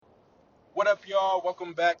up, y'all?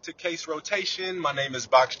 Welcome back to Case Rotation. My name is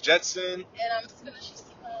Box Jetson. And I'm Spinach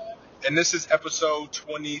Simone. And this is episode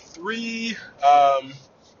 23.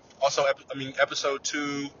 Episode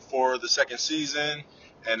 2 for the second season.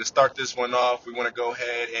 And to start this one off, we want to go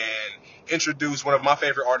ahead and introduce one of my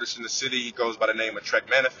favorite artists in the city. He goes by the name of Trek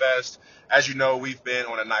Manifest. As you know, we've been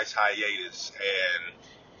on a nice hiatus. And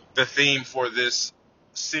the theme for this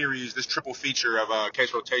series, this triple feature of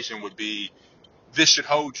Case Rotation would be This Should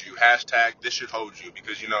Hold You, hashtag This Should Hold You,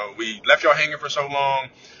 because, you know, we left y'all hanging for so long.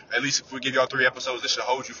 At least if we give y'all 3 episodes, this should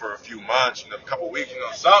hold you for a few months, a couple weeks,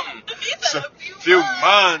 something. So, a few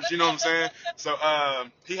months, you know what I'm saying? So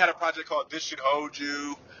he had a project called This Should Hold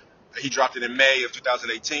You. He dropped it in May of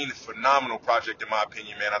 2018. A phenomenal project, in my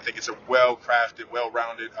opinion, man. I think it's a well-crafted,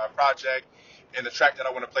 well-rounded project. And the track that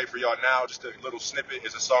I want to play for y'all now, just a little snippet,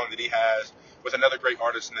 is a song that he has with another great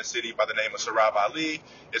artist in the city by the name of Sarab Ali.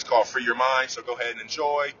 It's called Free Your Mind, so go ahead and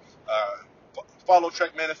enjoy. Follow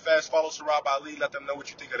Trek Manifest, follow Sarab Ali, let them know what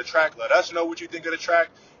you think of the track, let us know what you think of the track,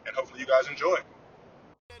 and hopefully you guys enjoy.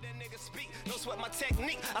 Don't sweat my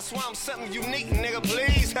technique, I swear I'm something unique, nigga,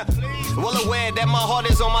 please. Well aware that my heart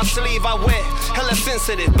is on my sleeve, I wear hella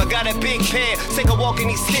sensitive, but got a big pair. Take a walk in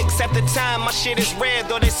these sticks, at the time my shit is rare.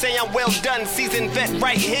 Though they say I'm well done, seasoned vet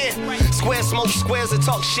right here. Square smoke squares and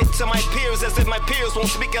talk shit to my peers, as if my peers won't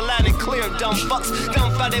speak it loud and clear. Dumb fucks,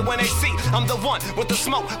 dumbfounded when they see I'm the one with the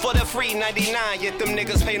smoke for the free 99, yet them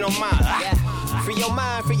niggas pay no mind. Free your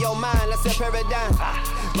mind, that's a paradigm.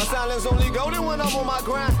 My silence only golden when I'm on my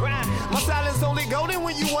grind. My silence only golden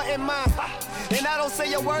when you want in mine. And I don't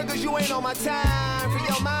say a word cause you ain't on my time. Free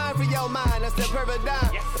your mind, that's the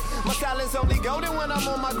paradigm. My silence only golden when I'm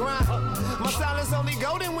on my grind. My silence only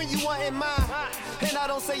golden when you want in mine. And I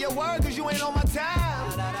don't say a word cause you ain't on my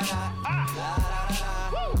time.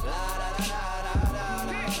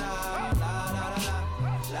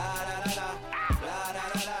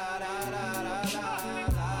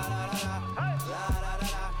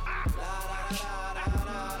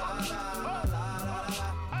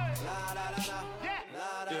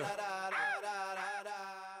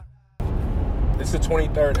 It's the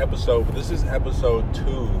 23rd episode, but this is episode 2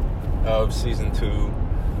 of season 2.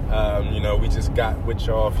 We just got with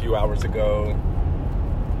y'all a few hours ago,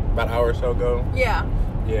 about an hour or so ago. Yeah.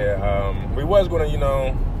 We was going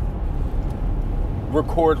to,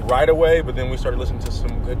 record right away, but then we started listening to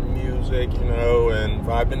some good music, and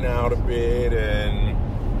vibing out a bit, and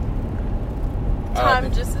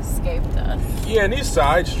time just escaped us. Yeah, and these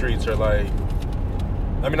side streets are like,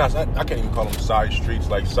 I can't even call them side streets,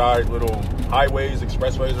 like side little highways,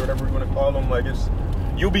 expressways, or whatever you want to call them. Like,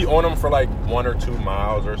 you'll be on them for like 1 or 2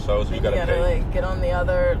 miles or so you gotta pay. Like get on the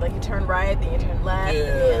other, like you turn right, then you turn left.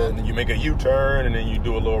 Yeah, and then you make a U-turn, and then you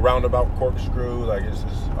do a little roundabout corkscrew. Like, it's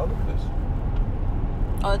just, oh, look at this.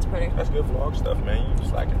 Oh, that's pretty. That's good vlog stuff, man. You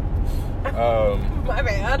slacking. My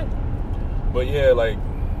bad. But yeah, like,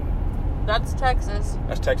 that's Texas.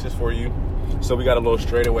 That's Texas for you. So we got a little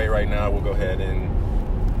straightaway right now. We'll go ahead and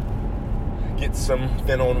get some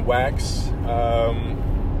thin on wax.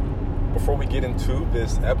 Before we get into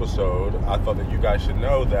this episode, I thought that you guys should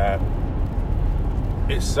know that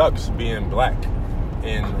it sucks being black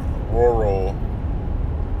in rural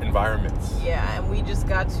environments. Yeah, and we just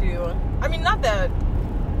got to, not that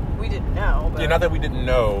we didn't know, but not that we didn't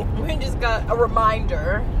know. We just got a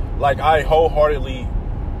reminder. Like, I wholeheartedly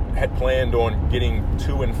had planned on getting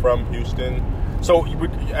to and from Houston. So,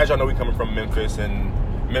 as y'all know, we coming from Memphis, and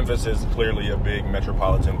Memphis is clearly a big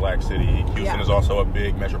metropolitan black city. Houston is also a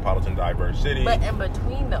big metropolitan diverse city. But in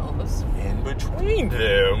between those. In between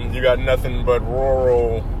them, you got nothing but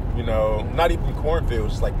rural, not even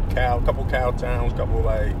cornfields, like a couple cow towns, couple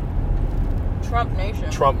like... Trump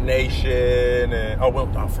Nation, and...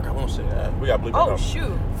 I forgot, we don't say that. We got to bleep it out. Oh,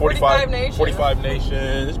 shoot. 45 Nation. 45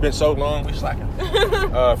 Nation. It's been so long, we slacking.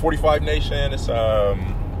 45 Nation, it's...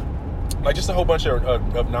 like, just a whole bunch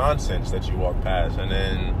of nonsense that you walk past. And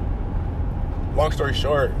then, long story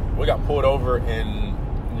short, we got pulled over in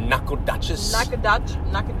Nacogdoches,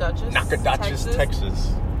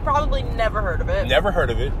 Texas. Probably never heard of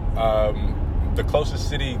it. The closest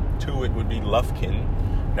city to it would be Lufkin.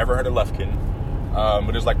 Never heard of Lufkin.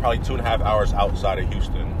 But it's like probably 2.5 hours outside of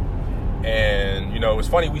Houston. And, it's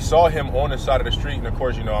funny, we saw him on the side of the street, and of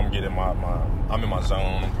course, I'm getting I'm in my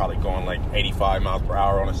zone. I'm probably going like 85 miles per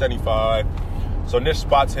hour on a 75. So Nish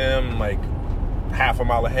spots him like half a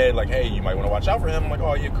mile ahead, like, hey, you might want to watch out for him. I'm like,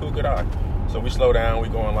 oh yeah, cool, good eye. So we slow down, we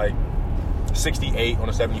going like 68 on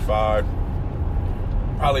a 75.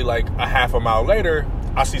 Probably like a half a mile later,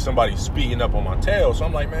 I see somebody speeding up on my tail. So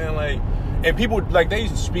I'm like, man, like, And people, like, they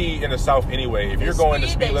speed in the South anyway. If you're going the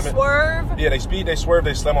speed limit, swerve. Yeah, they speed, they swerve,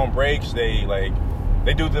 they slam on brakes, they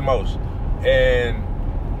do the most. And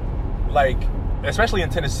like, especially in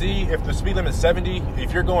Tennessee, if the speed limit's 70,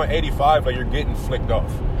 if you're going 85, like, you're getting flicked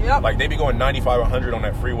off. Yep. Like, they be going 95, 100 on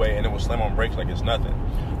that freeway, and it will slam on brakes like it's nothing.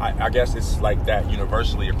 I guess it's like that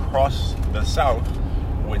universally across the South,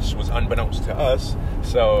 which was unbeknownst to us.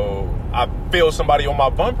 So I feel somebody on my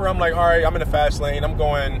bumper. I'm like, all right, I'm in the fast lane. I'm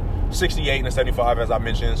going 68 and 75, as I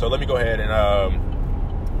mentioned. So let me go ahead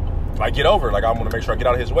and like, get over. Like, I want to make sure I get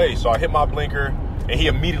out of his way. So I hit my blinker, and he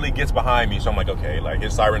immediately gets behind me. So I'm like, okay, like,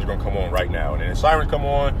 his sirens are going to come on right now. And then his sirens come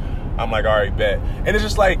on. I'm like, all right, bet. And it's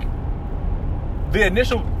just like, the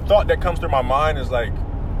initial thought that comes through my mind is like,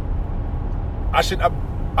 I shouldn't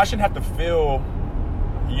have to feel,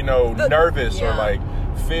 nervous or like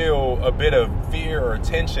feel a bit of fear or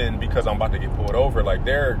tension because I'm about to get pulled over. Like,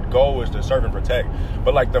 their goal is to serve and protect.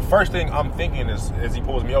 But like, the first thing I'm thinking is he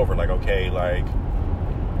pulls me over, like, okay, like,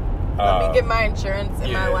 let me get my insurance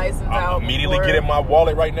and my license out. I'm immediately getting my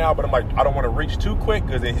wallet right now, but I'm like, I don't want to reach too quick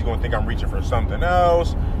because then he's going to think I'm reaching for something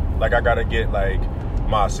else. Like, I got to get like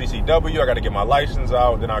my CCW, I got to get my license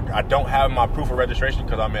out. Then I don't have my proof of registration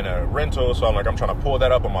because I'm in a rental, so I'm trying to pull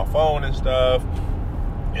that up on my phone and stuff.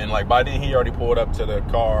 And like, by then he already pulled up to the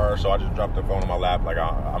car, so I just dropped the phone on my lap. Like,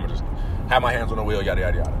 I'm gonna just have my hands on the wheel, yada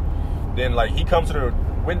yada yada. Then like, he comes to the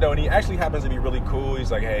window and he actually happens to be really cool. He's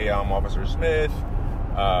like, hey, I'm Officer Smith.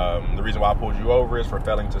 The reason why I pulled you over is for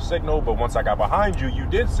failing to signal, but once I got behind you, you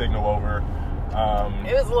did signal over.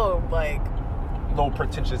 It was a little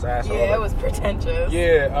pretentious asshole. Yeah, it was pretentious.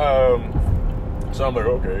 Yeah. So I'm like,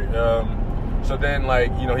 okay. So then,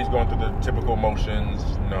 like, he's going through the typical motions,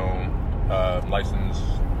 license,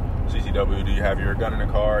 CCW, do you have your gun in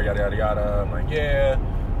the car, yada yada yada. I'm like, yeah.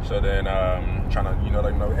 So then trying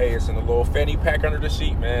to hey, it's in a little fanny pack under the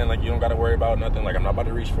seat, man. Like, you don't got to worry about nothing. Like, I'm not about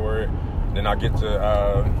to reach for it. Then I get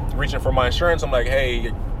to reaching for my insurance. I'm like,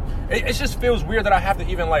 hey, it just feels weird that I have to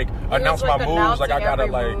even like announce my moves. Like, I gotta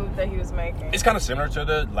like move that he was making. It's kind of similar to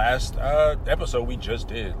the last episode we just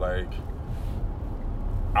did. Like,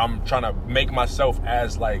 I'm trying to make myself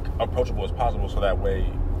as like approachable as possible so that way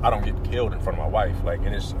I don't get killed in front of my wife. Like,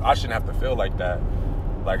 and I shouldn't have to feel like that.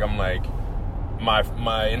 Like, I'm like,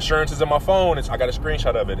 my insurance is in my phone. I got a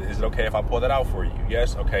screenshot of it. Is it okay if I pull that out for you?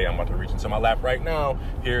 Yes? Okay, I'm about to reach into my lap right now.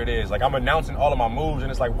 Here it is. Like, I'm announcing all of my moves, and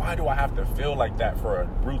it's like, why do I have to feel like that for a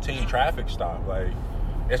routine traffic stop? Like,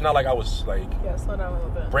 it's not like I was like, slow down a little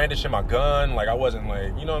bit, brandishing my gun. Like, I wasn't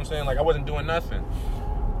like, you know what I'm saying? Like, I wasn't doing nothing.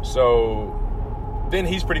 So then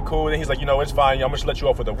he's pretty cool. Then he's like, it's fine. I'm just let you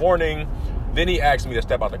off with a warning. Then he asked me to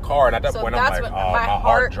step out the car, and at that point, I'm like, oh, my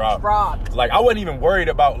heart dropped. Like, I wasn't even worried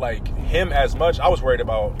about, like, him as much. I was worried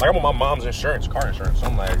about, like, I'm on my mom's insurance, car insurance. So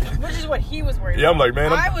I'm like... Which is what he was worried about. Yeah, I'm like,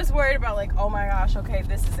 man... I was worried about, like, oh, my gosh, okay,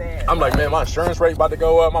 this is it. I'm like, man, my insurance rate about to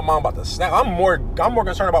go up. My mom about to snap. I'm more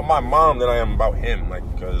concerned about my mom than I am about him, like,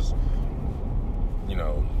 because,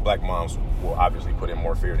 black moms will obviously put in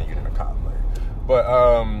more fear than you than a cop. Like, but,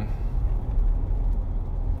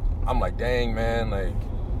 I'm like, dang, man, like...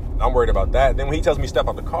 I'm worried about that. Then when he tells me step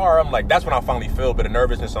out the car, I'm like, that's when I finally feel a bit of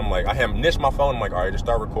nervousness. I'm like, I have niched my phone. I'm like, all right, just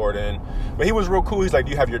start recording. But he was real cool. He's like,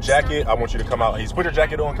 do you have your jacket? I want you to come out. He's put your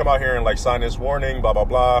jacket on, come out here and like sign this warning, blah, blah,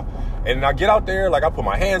 blah. And I get out there, like I put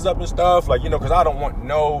my hands up and stuff, like, because I don't want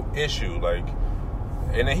no issue. Like,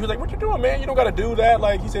 and then he was like, what you doing, man? You don't got to do that.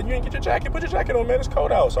 Like, he said, you ain't get your jacket. Put your jacket on, man. It's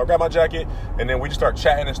cold out. So I got my jacket, and then we just start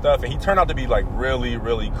chatting and stuff. And he turned out to be like really,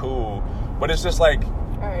 really cool. But it's just like,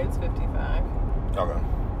 all right, it's 55. Okay.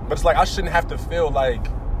 But it's like, I shouldn't have to feel like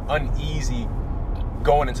uneasy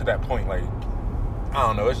going into that point. Like, I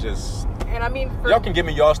don't know. It's just, and I mean, y'all can give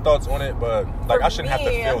me y'all's thoughts on it, but like, I shouldn't have to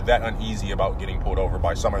feel that uneasy about getting pulled over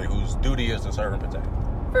by somebody whose duty is to serve and protect.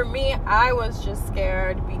 For me, I was just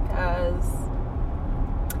scared because,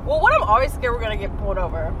 what I'm always scared we're gonna get pulled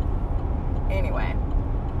over. Anyway,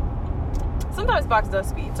 sometimes Box does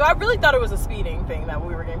speed, so I really thought it was a speeding thing that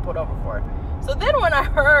we were getting pulled over for. So then when I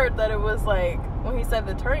heard that it was like, when he said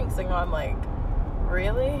the turning signal, I'm like,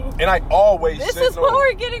 really? And I always This is what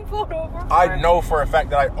we're getting pulled over for? I know for a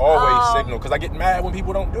fact that I always signal, because I get mad when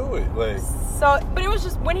people don't do it. Like, so, but it was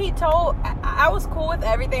just, when he told, I was cool with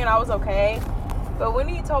everything and I was okay. But when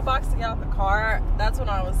he told Box to get out the car, that's when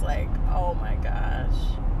I was like, oh my gosh.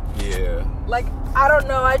 Yeah. Like, I don't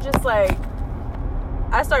know, I just like,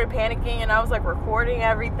 I started panicking and I was like recording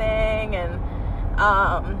everything, and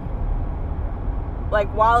like,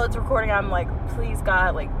 while it's recording, I'm like, please,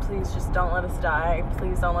 God, like, please just don't let us die.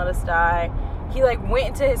 Please don't let us die. He, like, went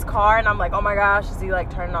into his car, and I'm like, oh, my gosh, is he, like,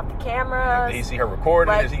 turning off the camera? Did he see her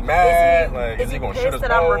recording? Like, is he mad? Is he going to shoot us that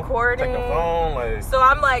both? I'm recording? Take the phone? Like, so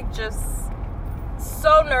I'm, like, just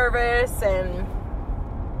so nervous, and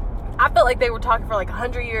I felt like they were talking for like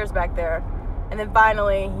 100 years back there. And then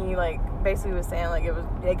finally, he like basically was saying like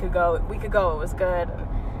we could go, it was good.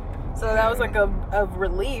 And so that was like a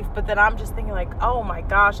relief. But then I'm just thinking like, oh my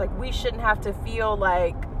gosh, like we shouldn't have to feel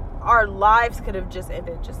like our lives could have just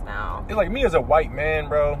ended just now. It's like me as a white man,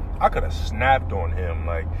 bro. I could have snapped on him.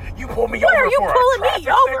 Like, you pulled me What over are you for a pulling traffic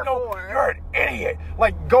me over signal? for? You're an idiot.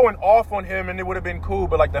 Like, going off on him and it would have been cool.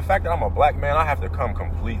 But, like, the fact that I'm a black man, I have to come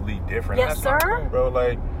completely different. Yes, That's not sir. cool, bro.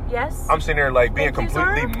 Like, Yes. I'm sitting there, like, being Thank you,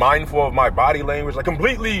 completely sir. mindful of my body language. Like,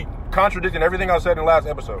 completely contradicting everything I said in the last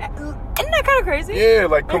episode. Isn't that kind of crazy? Yeah,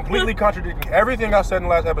 like, completely contradicting everything I said in the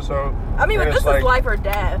last episode. I mean, And but this it's is like, life or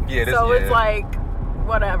death. Yeah, this- so it's yeah. like,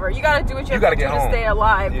 whatever. You gotta do what you have gotta to do get to home. stay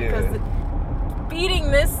alive. Yeah. Because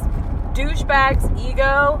feeding this douchebag's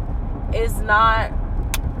ego is not,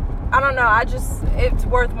 I don't know, it's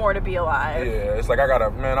worth more to be alive. Yeah, it's like I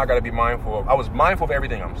gotta be mindful. I was mindful of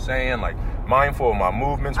everything I'm saying, like mindful of my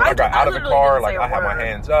movements. When I got out of the literally car, didn't like say a I had my word.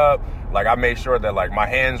 hands up, like I made sure that like my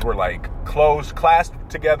hands were like closed, clasped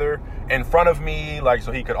together in front of me, like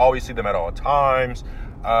so he could always see them at all times.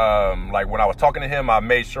 Like when I was talking to him, I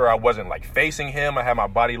made sure I wasn't like facing him. I had my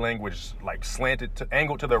body language like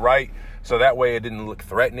angled to the right, so that way it didn't look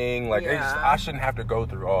threatening. Like I shouldn't have to go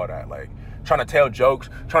through all that. Like trying to tell jokes,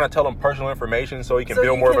 trying to tell him personal information so he can So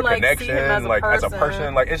build you more can, of a like, see connection. him as a Like as a person.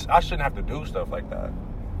 person, like I shouldn't have to do stuff like that.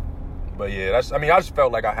 But yeah, I just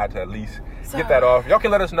felt like I had to at least get that off. Y'all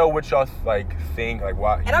can let us know what y'all like think, like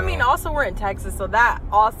why. And I mean, also we're in Texas, so that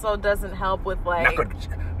also doesn't help with like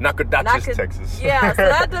Nacogdoches, Texas. Yeah, so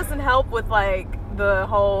that doesn't help with like the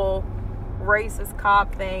whole racist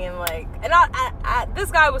cop thing, and like, and I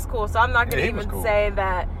this guy was cool, so I'm not gonna Yeah, he was even cool. say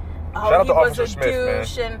that. Oh, Shout out he to was Officer a Smith,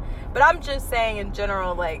 douche, man. but I'm just saying in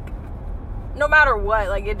general, like, no matter what,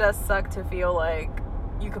 like it does suck to feel like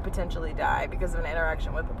you could potentially die because of an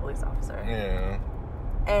interaction with a police officer. Yeah.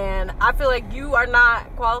 And I feel like you are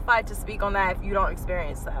not qualified to speak on that if you don't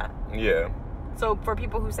experience that. Yeah. So for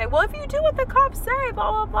people who say, well, if you do what the cops say,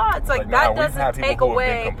 blah, blah, blah, it's like nah, that we've had doesn't people take who have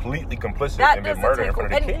away. been completely complicit That and been doesn't murdered in take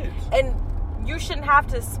front of their kids. And you shouldn't have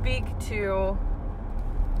to speak to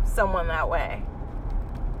someone that way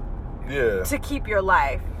Yeah. to keep your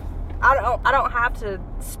life. I don't have to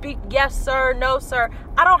speak yes sir, no sir.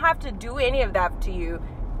 I don't have to do any of that to you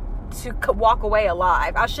to walk away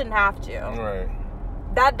alive. I shouldn't have to.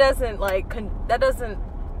 Right. That doesn't that doesn't,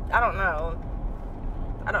 I don't know.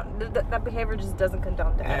 That behavior just doesn't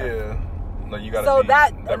condone death. Yeah. Like you gotta So be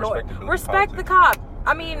that respect the cop.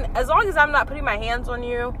 I mean, as long as I'm not putting my hands on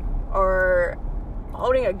you or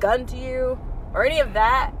holding a gun to you or any of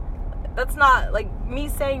that, that's not like me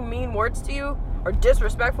saying mean words to you or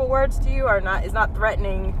disrespectful words to you is not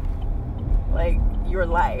threatening like your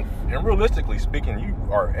life. And realistically speaking, you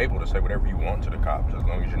are able to say whatever you want to the cops as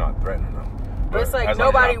long as you're not threatening them. But it's like as long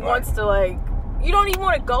as you're nobody not black. wants to like. You don't even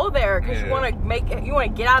want to go there because Yeah. you want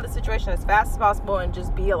to get out of the situation as fast as possible and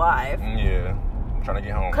just be alive. Yeah. I'm trying to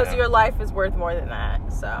get home. Because now. your life is worth more than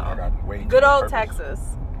that. So I got way too good much old purpose. Texas.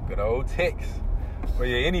 Good old Tex. But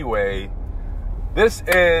yeah, anyway, this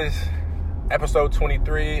is episode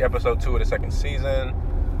 23, episode 2 of the second season.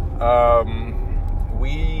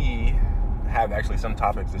 We have actually some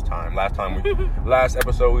topics this time. Last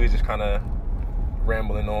episode we was just kind of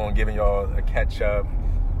rambling on, giving y'all a catch up,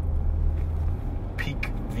 peek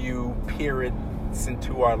view, period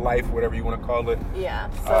into our life, whatever you want to call it. Yeah.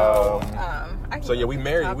 So I can So yeah, we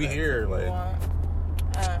married. We topics here. if you Like, want.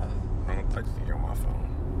 I don't think they're on my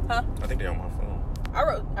phone. Huh? I think they're on my phone. I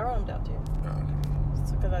wrote them down too.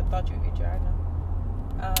 Because I thought you'd get your item.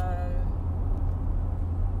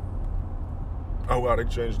 Oh wow, they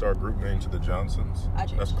changed our group name to the Johnsons. I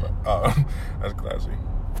changed it. That's classy.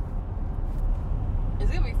 Is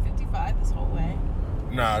it gonna be 55 this whole way?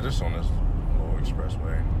 Nah, just on this little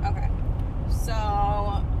expressway. Okay. So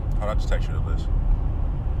Hold on, I just text you the list.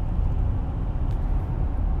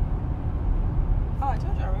 oh, I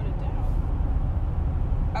told you I wrote it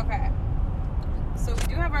down. Okay. So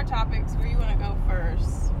we do have our topics. Where you want to go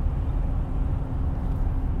first?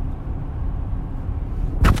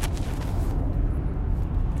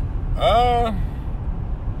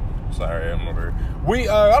 Sorry, I'm over.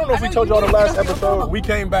 I don't know if we told y'all the last episode. We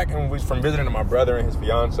came back and was from visiting my brother and his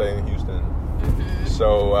fiance in Houston. Mm-hmm.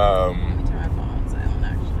 So Let me turn my phone on silent,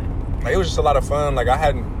 actually. like, it was just a lot of fun. Like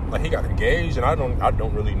he got engaged, and I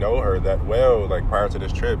don't really know her that well, like prior to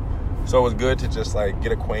this trip. So it was good to just like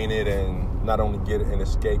get acquainted and not only get an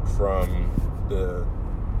escape from the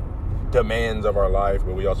demands of our life,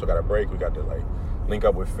 but we also got a break. We got to like link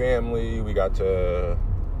up with family. We got to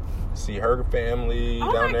see her family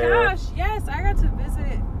down there. Oh my gosh, yes, I got to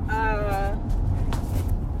visit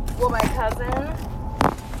Well, my cousin.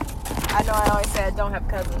 I know I always say I don't have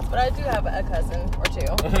cousins, but I do have a cousin or two.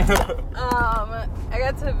 I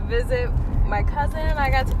got to visit my cousin.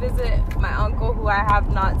 I got to visit my uncle, who I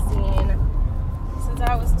have not seen since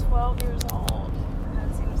I was 12 years old. I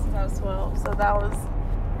haven't seen him since I was 12, so that was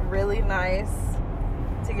really nice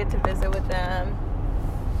to get to visit with them.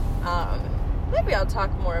 Maybe I'll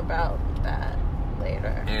talk more about that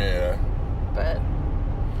later. Yeah. But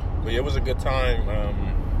yeah, it was a good time.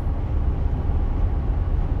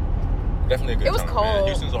 Definitely a good time. It was cold. Man.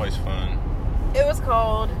 Houston's always fun. It was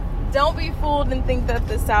cold. Don't be fooled and think that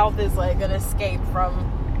the South is like an escape from.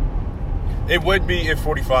 It would be if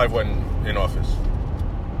 45 wasn't in office.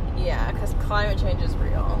 Yeah, because climate change is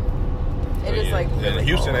real. It is like really and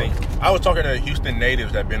Houston cold. ain't. I was talking to Houston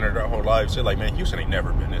natives that been there their whole lives. Said like, man, Houston ain't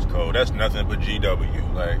never been this cold. That's nothing but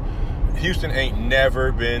GW. Like, Houston ain't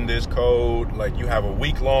never been this cold. Like, you have a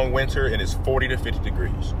week-long winter and it's 40 to 50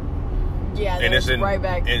 degrees. Yeah, and it's in right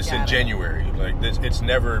back. It's in January. Like this, it's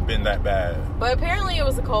never been that bad. But apparently it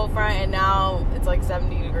was a cold front, and now it's like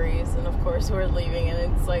 70 degrees. And of course we're leaving,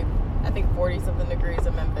 and it's like I think 40 something degrees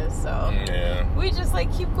in Memphis. So yeah, we just like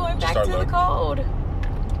keep going back to the cold.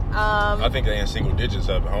 I think they in single digits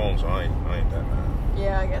up at home, so I ain't that mad.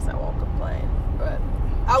 Yeah, I guess I won't complain. But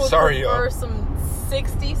I would Sorry, prefer some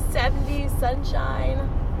 60, 70 sunshine.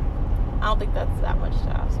 I don't think that's that much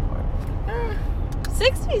to ask for.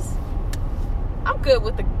 60s. I'm good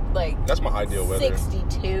with the, like... That's my ideal weather.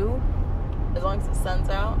 62. As long as the sun's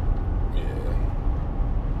out. Yeah.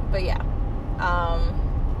 But yeah.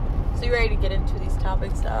 So you ready to get into these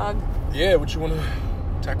topics, dog? Yeah, what you want to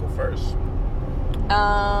tackle first?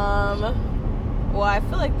 Well, I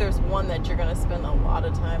feel like there's one that you're going to spend a lot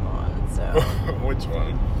of time on, so... Which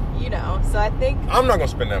one? You know, so I think... I'm not going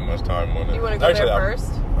to spend that much time on it. You want to go there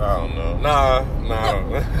first? I don't know. Nah.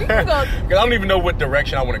 We can go... Because I don't even know what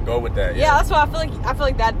direction I want to go with that. Yeah, that's why I feel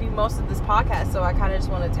like that'd be most of this podcast, so I kind of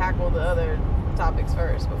just want to tackle the other topics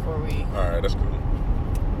first before we... Alright, that's cool.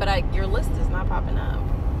 But your list is not popping up.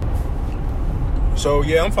 So,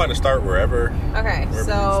 yeah, I'm fine to start wherever. Okay,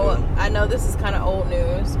 so I know this is kind of old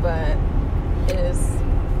news, but it is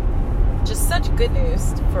just such good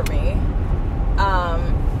news for me.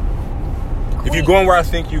 If you're going where I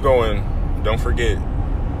think you're going, don't forget,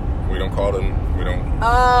 we don't call them, we don't...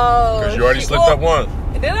 Oh, because you already slipped up once.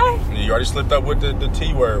 Did I? You already slipped up with the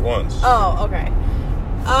T word once. Oh, okay.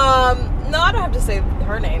 No, I don't have to say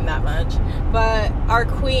her name that much, but our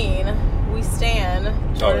queen, we stan,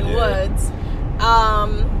 Jordyn Woods.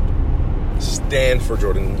 Stand for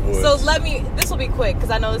Jordyn Woods. So this will be quick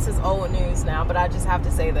because I know this is old news now, but I just have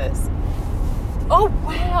to say this. Oh,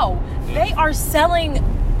 wow. They are selling,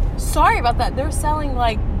 sorry about that, they're selling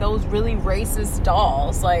like those really racist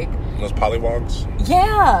dolls. Like those pollywogs?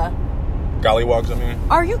 Yeah. Gollywogs, I mean.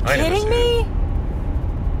 Are you kidding me?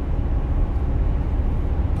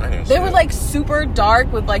 They were like super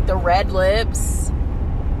dark with like the red lips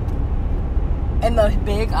and the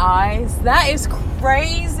big eyes. That is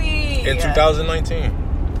crazy. In 2019.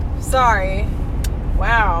 Sorry.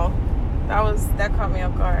 Wow. That caught me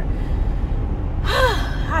off guard.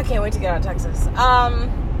 I can't wait to get out of Texas.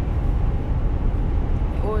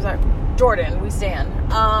 What was that? Jordyn, we stand.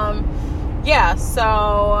 Yeah,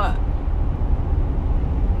 so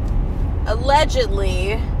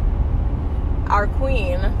allegedly our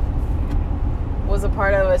queen was a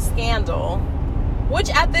part of a scandal, which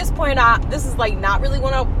at this point, this is like not really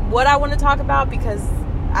what I want to talk about, because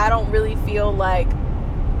I don't necessarily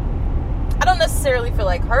feel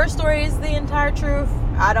like her story is the entire truth.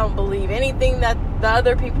 I don't believe anything that the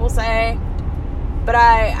other people say, but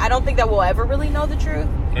I don't think that we'll ever really know the truth.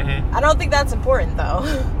 Mm-hmm. I don't think that's important, though.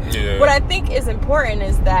 Yeah. What I think is important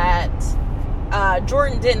is that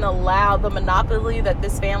Jordyn didn't allow the monopoly that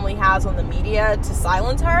this family has on the media to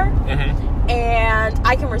silence her. Mm-hmm. And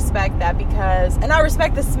I can respect that and I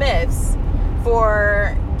respect the Smiths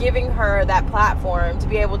for giving her that platform to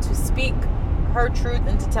be able to speak her truth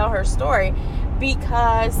and to tell her story,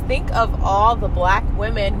 because think of all the black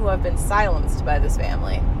women who have been silenced by this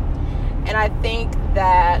family. And I think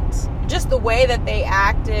that just the way that they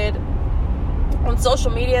acted on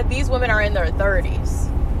social media, these women are in their 30s,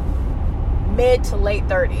 mid to late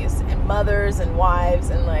 30s, and mothers and wives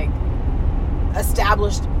and like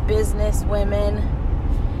established business women,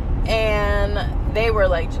 and they were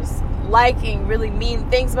like just liking really mean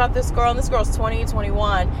things about this girl, and this girl's 20,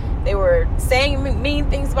 21. They were saying mean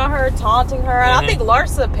things about her, taunting her. And I think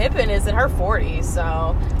Larsa Pippen is in her 40s,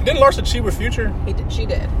 so... Didn't Larsa cheat with Future? She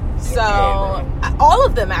did. So, all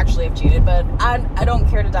of them actually have cheated, but I don't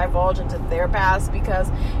care to divulge into their past,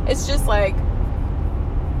 because it's just like...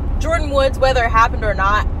 Jordyn Woods, whether it happened or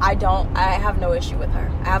not, I have no issue with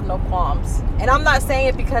her. I have no qualms. And I'm not saying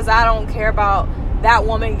it because I don't care about that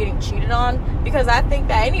woman getting cheated on, because I think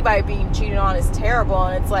that anybody being cheated on is terrible.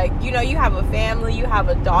 And it's like, you know, you have a family, you have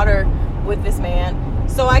a daughter with this man,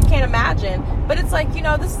 so I can't imagine. But it's like, you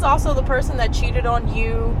know, this is also the person that cheated on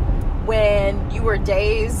you when you were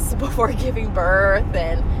days before giving birth,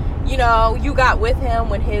 and you know, you got with him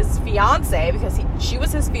when his fiance, because she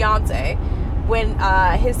was his fiance, when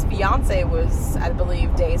his fiance was, I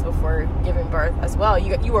believe, days before giving birth as well.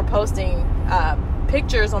 You were posting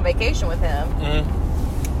pictures on vacation with him.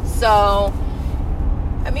 Mm-hmm. So,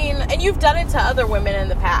 I mean, and you've done it to other women in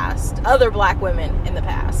the past, other black women in the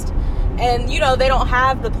past. And, you know, they don't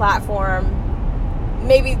have the platform,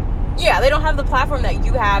 they don't have the platform that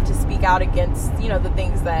you have to speak out against, you know, the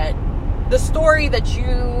things that, the story that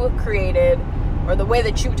you created or the way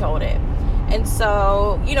that you told it. And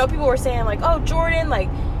so, you know, people were saying like, oh, Jordyn, like,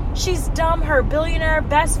 she's dumb, her billionaire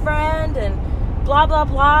best friend, and blah, blah,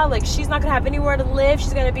 blah. Like, she's not going to have anywhere to live.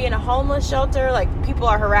 She's going to be in a homeless shelter. Like, people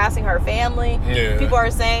are harassing her family. Yeah. People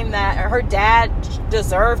are saying that her dad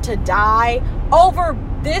deserved to die over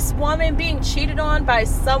this woman being cheated on by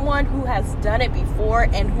someone who has done it before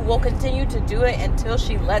and who will continue to do it until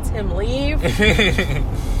she lets him leave.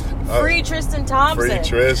 Free Tristan Thompson. Free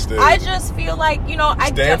Tristan. I just feel like, you know,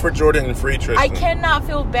 stand for Jordyn and free Tristan. I cannot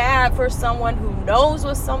feel bad for someone who knows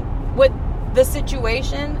what the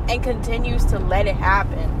situation and continues to let it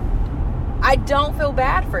happen. I don't feel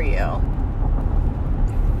bad for you.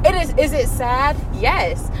 Is it sad?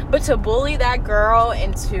 Yes. But to bully that girl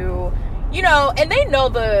into, you know, and they know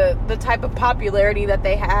the type of popularity that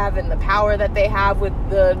they have and the power that they have with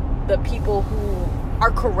the people who are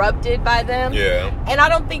corrupted by them. Yeah. And I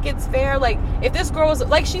don't think it's fair. Like, if this girl was,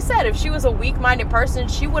 like she said, if she was a weak-minded person,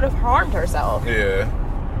 she would have harmed herself. Yeah.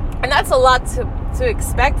 And that's a lot to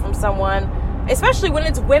expect from someone, especially when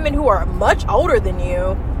it's women who are much older than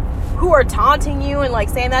you, who are taunting you and, like,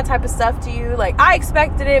 saying that type of stuff to you. Like, I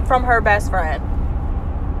expected it from her best friend.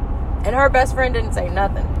 And her best friend didn't say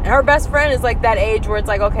nothing. And her best friend is like that age where it's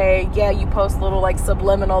like, okay, yeah, you post little like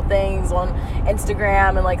subliminal things on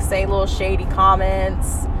Instagram and like say little shady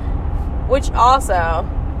comments. Which also,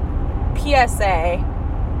 PSA,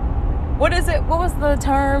 what is it? What was the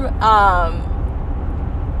term?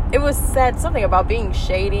 It was said something about being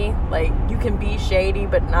shady. Like, you can be shady,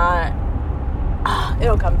 but not.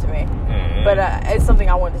 It'll come to me. Mm-hmm. But it's something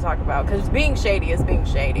I wanted to talk about, because being shady is being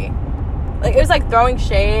shady. Like, it was like throwing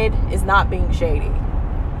shade is not being shady.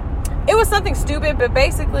 It was something stupid, but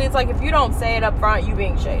basically it's like, if you don't say it up front, you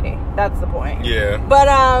being shady. That's the point. Yeah. But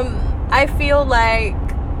I feel like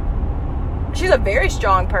she's a very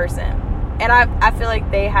strong person. And I feel like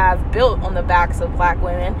they have built on the backs of black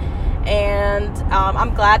women. And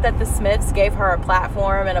I'm glad that the Smiths gave her a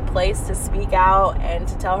platform and a place to speak out and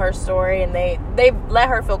to tell her story. And they let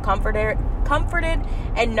her feel comforted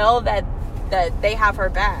and know that they have her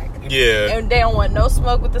back. Yeah. And they don't want no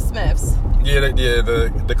smoke with the Smiths. Yeah,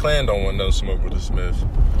 the clan don't want no smoke with the Smiths.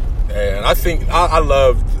 And I think I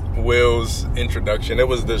loved Will's introduction. It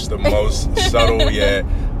was just the most subtle yet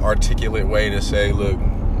articulate way to say, look,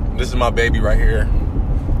 this is my baby right here.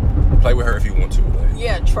 Play with her if you want to. Like,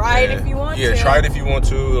 yeah, try it if you want to. Yeah, try it if you want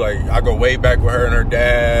to. Like, I go way back with her and her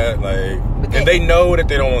dad. Like, and they know that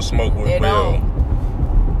they don't want to smoke with Will.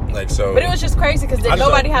 Don't. Like, so. But it was just crazy because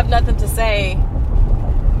nobody have nothing to say,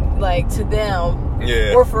 like, to them.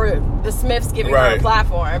 Yeah. Or for the Smiths giving her a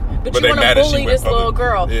platform. But you want to bully this little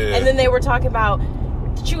girl. Yeah. And then they were talking about,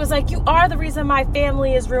 she was like, you are the reason my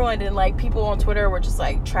family is ruined. And, like, people on Twitter were just,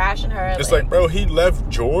 like, trashing her. It's like, bro, he left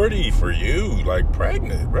Jordy for you, like,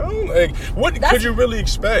 pregnant, bro. Like, what could you really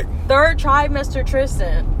expect? Third trimester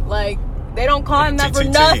Tristan. Like, they don't call him that for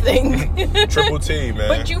nothing. Triple T, man.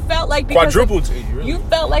 But you felt like because quadruple T, really. You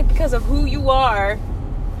felt like because of who you are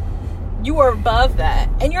above that.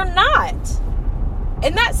 And you're not.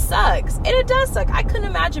 And that sucks. And it does suck. I couldn't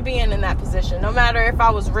imagine being in that position. No matter if I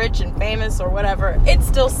was rich and famous or whatever, it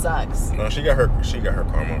still sucks. No, she got her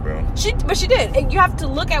karma, bro. But she did. And you have to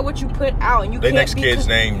look at what you put out, and you can't. The next kid's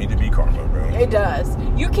name need to be Karma, bro. It does.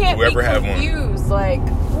 You can't be confused. Like,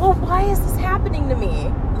 well, why is this happening to me?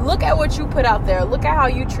 Look at what you put out there. Look at how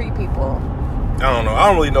you treat people. I don't know. I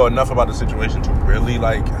don't really know enough about the situation to really,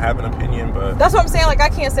 like, have an opinion, but... That's what I'm saying. Like, I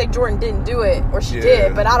can't say Jordyn didn't do it, or she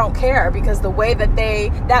did, but I don't care, because the way that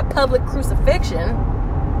that public crucifixion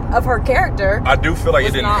of her character... I do feel like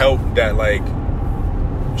it didn't help that, like,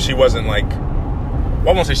 she wasn't, like... Well,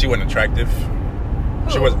 I won't say she wasn't attractive.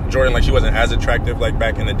 Jordyn, like, she wasn't as attractive, like,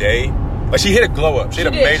 back in the day. Like, she hit a glow up. She hit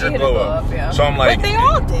a major glow up. Yeah. So I'm like, but they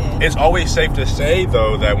all did. It's always safe to say,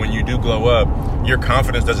 though, that when you do glow up, your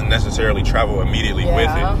confidence doesn't necessarily travel immediately with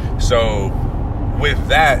it. So with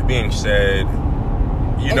that being said,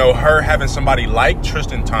 you know, her having somebody like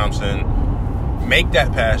Tristan Thompson make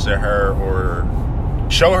that pass to her or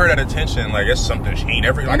show her that attention, like, it's something she ain't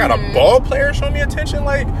ever... I got a ball player showing me attention.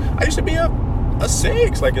 Like, I used to be a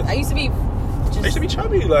 6. Like, I used to be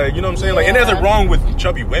chubby, like, you know what I'm saying? Like, and there's nothing wrong with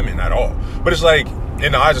chubby women at all. But it's like,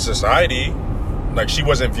 in the eyes of society, like, she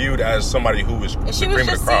wasn't viewed as somebody who was she was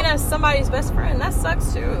just seen as somebody's best friend. That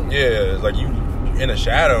sucks too. Yeah, like, you in a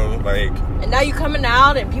shadow, like... And now you coming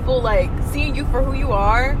out and people, like, seeing you for who you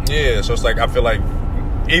are. Yeah, so it's like, I feel like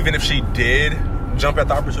even if she did jump at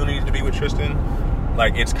the opportunity to be with Tristan,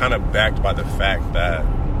 like, it's kind of backed by the fact that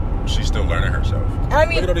she's still learning herself. I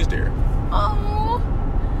mean... Look at all these deer. Oh...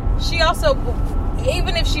 She also,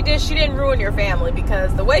 even if she did, she didn't ruin your family,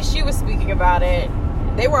 because the way she was speaking about it,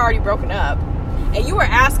 they were already broken up. And you were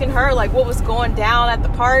asking her, like, what was going down at the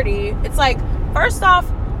party. It's like, first off,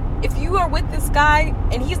 if you are with this guy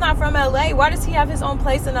and he's not from LA, why does he have his own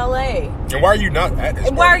place in LA? And why are you not at his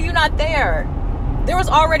And why are you not there? There was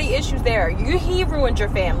already issues there. He ruined your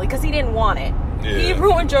family because he didn't want it. Yeah. He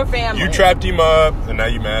ruined your family. You trapped him up, and now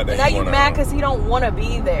you mad that now you mad because he don't want to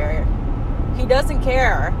be there. He doesn't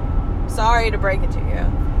care. Sorry to break it to you.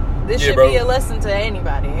 This should be a lesson to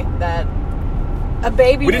anybody that a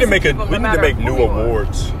baby. We need to make new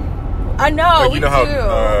awards. I know. Like, you know how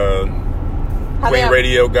Queen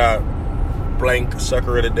Radio got blank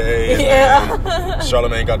sucker of the day. And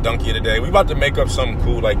Charlamagne got donkey of the day. We about to make up something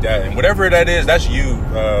cool like that, and whatever that is, that's you.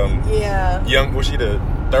 Young. Was she the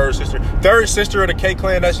third sister? Third sister of the K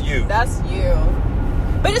Clan. That's you. That's you.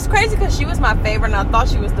 But it's crazy because she was my favorite, and I thought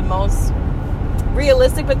she was the most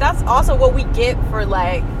realistic, but that's also what we get for,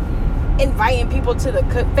 like, inviting people to this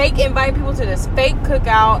fake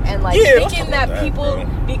cookout, and, like, thinking that people,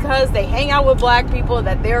 because they hang out with black people,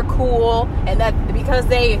 that they're cool, and that because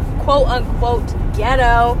they quote unquote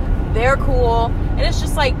ghetto, they're cool. And it's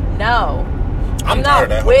just like, no, I'm not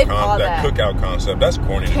tired of with all that cookout concept. That's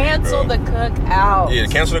corny. Cancel the cookout. Yeah,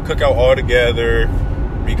 cancel the cookout altogether,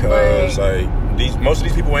 because most of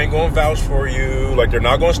these people ain't going to vouch for you. Like, they're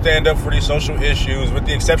not going to stand up for these social issues, with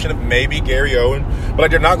the exception of maybe Gary Owen. But, like,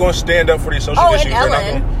 they're not going to stand up for these social issues.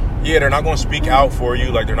 They're not going to speak out for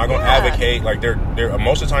you. Like, they're not going to advocate. Like, they're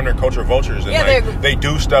most of the time they're culture vultures, and they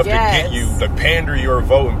do stuff to get you, to pander your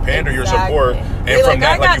vote and pander your support. And from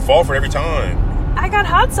that, you fall for it every time. I got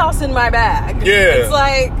hot sauce in my bag. Yeah, it's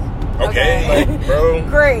like. Okay, like, bro.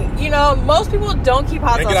 Great. You know, most people don't keep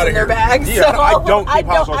hot sauce in their bags. Yeah, so I don't keep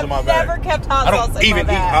hot sauce in my bag. I've never kept hot sauce in my bag. I don't even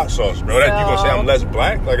eat hot sauce, bro. You gonna say I'm less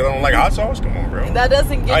black? Like, I don't like hot sauce? Come on, bro. That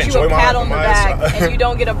doesn't get you a pat on the back, and you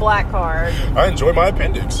don't get a black card. I enjoy my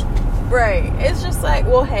appendix. Right. It's just like,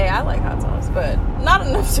 well, hey, I like hot sauce, but not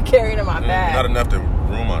enough to carry it in my bag. Not enough to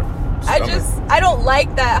ruin my stomach. I don't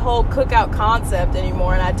like that whole cookout concept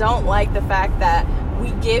anymore, and I don't like the fact that we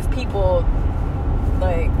give people,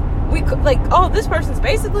 oh, this person's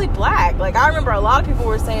basically black. Like, I remember a lot of people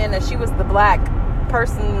were saying that she was the black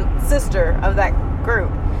sister of that group.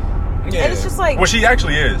 Yeah. And it's just like... Well, she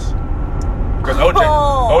actually is. Because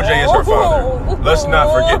OJ is her father. Let's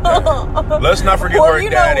not forget that. Let's not forget who her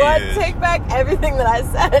daddy is. Take back everything that I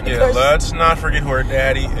said. Yeah, let's not forget who her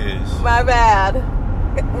daddy is. My bad.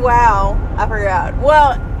 Wow, I forgot.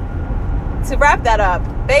 Well, to wrap that up,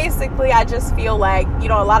 basically, I just feel like, you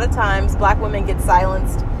know, a lot of times black women get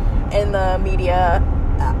silenced in the media,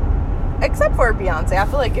 except for Beyonce. I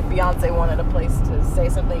feel like if Beyonce wanted a place to say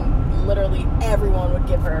something, literally everyone would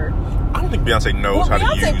give her. I don't think Beyonce knows how to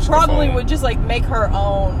use Beyonce probably would just, like, make her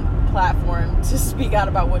own platform to speak out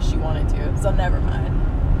about what she wanted to, so never mind.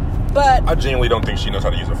 But I genuinely don't think she knows how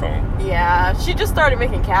to use her phone. Yeah, she just started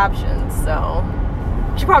making captions, so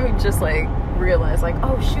she probably just, like, realized, like,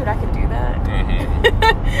 oh shoot, I can do that.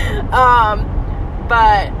 Mm-hmm.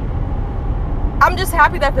 But I'm just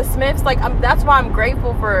happy that the Smiths, like, that's why I'm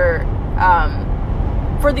grateful for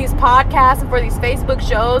these podcasts and for these Facebook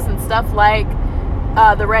shows and stuff like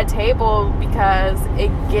The Red Table, because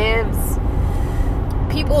it gives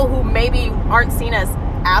people who maybe aren't seen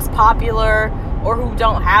as popular or who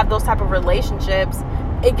don't have those type of relationships,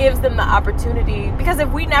 it gives them the opportunity. Because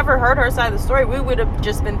if we never heard her side of the story, we would have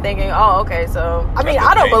just been thinking, oh, okay, so I mean,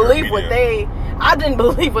 I didn't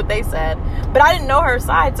believe what they said, but I didn't know her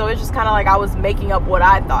side, so it's just kind of like I was making up what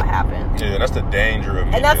I thought happened. Yeah, that's the danger of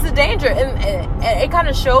media. And that's the danger, and it kind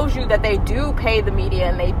of shows you that they do pay the media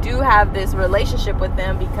and they do have this relationship with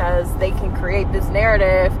them because they can create this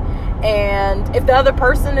narrative. And if the other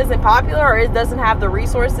person isn't popular or it doesn't have the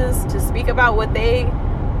resources to speak about what they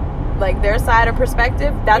like their side of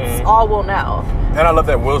perspective, that's all we'll know. And I love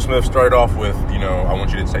that Will Smith started off with, I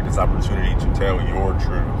want you to take this opportunity to tell your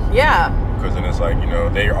truth. Yeah. Because then it's like,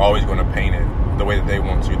 they're always going to paint it the way that they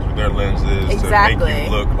want to through their lenses exactly. to make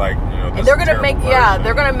you look like, this and they're gonna terrible make person.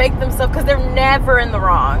 they're gonna make themselves, because they're never in the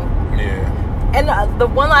wrong. Yeah. And the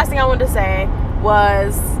one last thing I wanted to say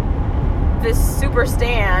was, this super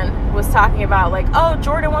stan was talking about like, oh,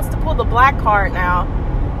 Jordan wants to pull the black card now,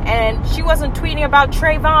 and she wasn't tweeting about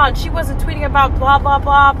Trayvon, she wasn't tweeting about blah blah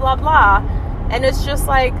blah blah blah, and it's just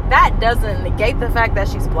like, that doesn't negate the fact that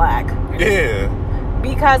she's black. Yeah.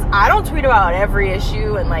 Because I don't tweet about every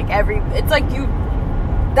issue and like it's like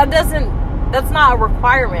that's not a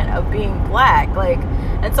requirement of being black. Like,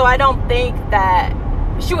 and so I don't think that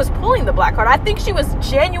she was pulling the black card. I think she was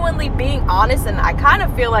genuinely being honest, and I kind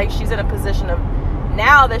of feel like she's in a position of,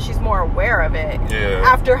 now that she's more aware of it,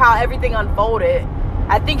 after how everything unfolded,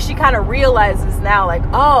 I think she kind of realizes now, like,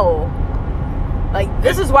 oh, like,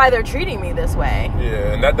 this is why they're treating me this way.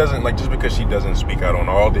 Yeah, and that doesn't, like, just because she doesn't speak out on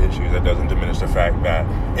all the issues, that doesn't diminish the fact that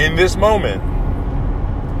in this moment,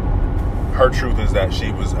 her truth is that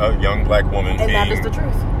she was a young black woman and that is the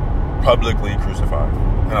truth. Publicly crucified.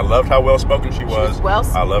 And I loved how well-spoken she was.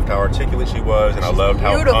 I loved how articulate she was, and I loved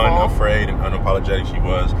how unafraid and unapologetic she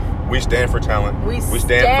was. We stand for talent. We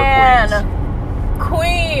stand for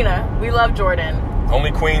queens. Queen. We love Jordan.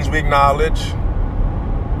 Only queens we acknowledge.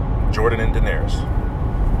 Jordan and Daenerys.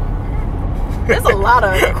 There's a lot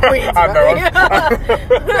of queens. I know.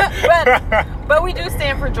 but we do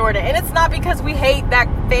stand for Jordan, and it's not because we hate that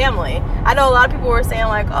family. I know a lot of people were saying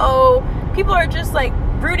like, oh, people are just like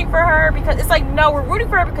rooting for her, because it's like, no, we're rooting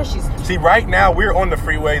for her because she's... See, right now we're on the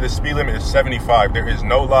freeway. The speed limit is 75. There is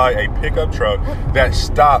no lie, a pickup truck that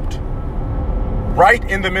stopped right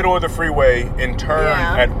in the middle of the freeway and turned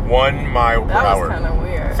at 1 mile per hour. That was kind of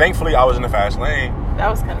weird. Thankfully, I was in the fast lane. That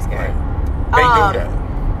was kind of scary. They do that.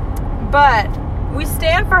 But we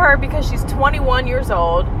stand for her because she's 21 years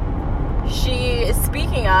old. She is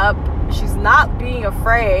speaking up. She's not being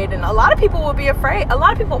afraid. And a lot of people will be afraid. A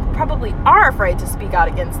lot of people probably are afraid to speak out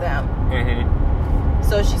against them. Mm-hmm.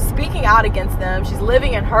 So she's speaking out against them. She's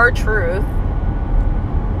living in her truth.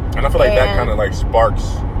 And I feel like that kind of like sparks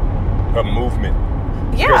a movement.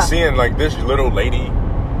 Yeah. You're seeing like this little lady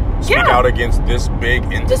speak out against this big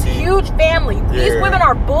entity. This huge family. Yeah. These women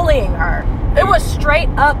are bullying her. It was straight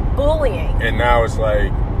up bullying. And now it's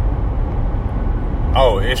like,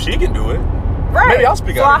 oh, if she can do it, right. Maybe I'll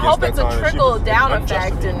speak out against that. So I hope it's a trickle down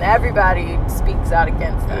effect and everybody speaks out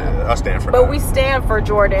against them. Yeah, I stand for that. But we stand for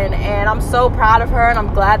Jordan, and I'm so proud of her, and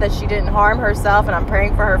I'm glad that she didn't harm herself, and I'm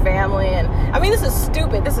praying for her family. And I mean, this is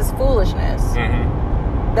stupid. This is foolishness. Mm-hmm.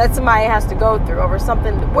 That somebody has to go through over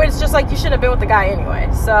something where it's just like, you shouldn't have been with the guy anyway.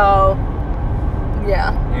 So,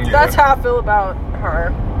 yeah. That's how I feel about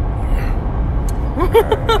her.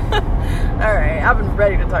 All right, I've been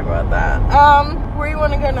ready to talk about that. Where you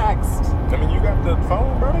want to go next? I mean, you got the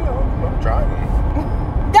phone, brother. I'm driving.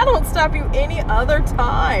 That don't stop you any other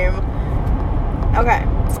time. Okay.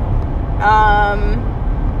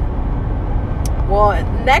 Well,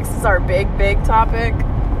 next is our big topic,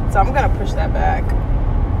 so I'm gonna push that back.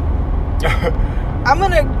 I'm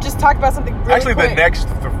gonna just talk about something really quick. The next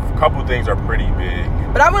couple things are pretty big.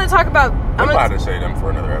 But I'm gonna talk about... I'm going to say them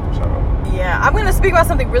for another episode. Yeah, I'm gonna speak about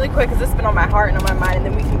something really quick, because it's been on my heart and on my mind, and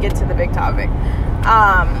then we can get to the big topic.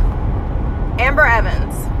 Amber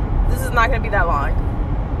Evans. This is not gonna be that long.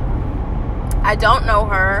 I don't know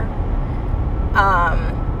her.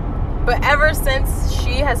 But ever since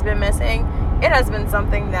she has been missing, it has been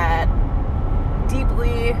something that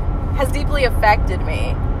has deeply affected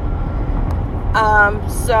me.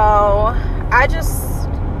 So I just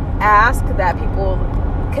ask that people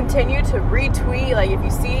continue to retweet. Like, if you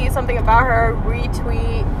see something about her,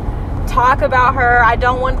 retweet, talk about her. I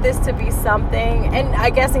don't want this to be something, and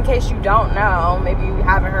I guess in case you don't know, maybe you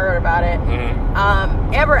haven't heard about it,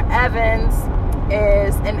 Amber Evans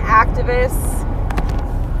is an activist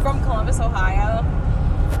from Columbus, Ohio,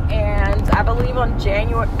 and I believe on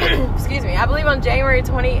January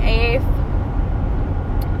 28th,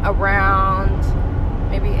 around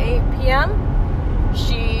maybe 8 p.m.,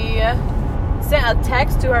 she sent a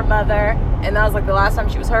text to her mother, and that was like the last time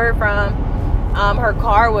she was heard from. Her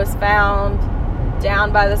car was found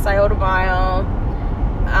down by the Scioto Mile,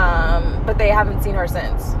 but they haven't seen her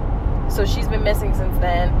since. So she's been missing since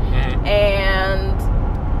then, and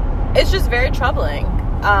it's just very troubling.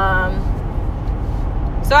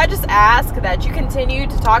 So I just ask that you continue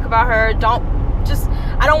to talk about her.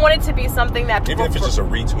 I don't want it to be something that people... Even if it's just a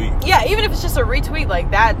retweet. Yeah, even if it's just a retweet, like,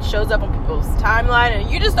 that shows up on people's timeline, and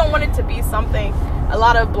you just don't want it to be something a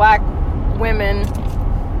lot of black women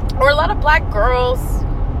or a lot of black girls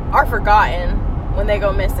are forgotten when they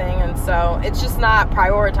go missing, and so it's just not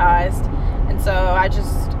prioritized. And so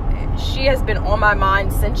she has been on my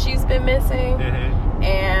mind since she's been missing. Mm-hmm.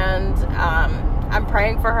 And I'm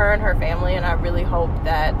praying for her and her family, and I really hope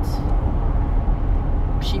that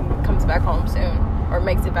she comes back home soon, or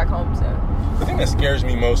makes it back home soon. The thing that scares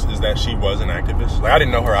me most is that she was an activist. Like, I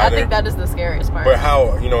didn't know her either. I think that is the scariest part. But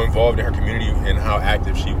how, involved in her community and how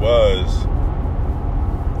active she was,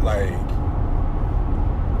 like,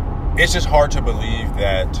 it's just hard to believe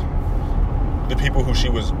that the people who she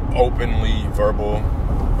was openly verbal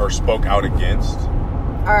or spoke out against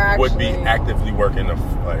would be actively working to,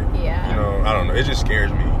 yeah. I don't know. It just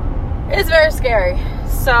scares me. It's very scary.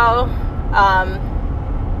 So,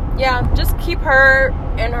 yeah, just keep her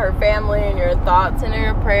and her family in your thoughts and in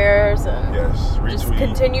your prayers, and yes, retweet. Just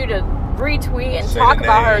continue to retweet and say talk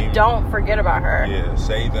about name. her. Don't forget about her. Yeah,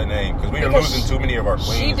 say the name, because we are losing too many of our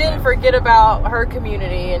queens. She didn't forget about her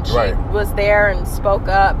community, and she was there and spoke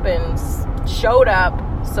up and showed up.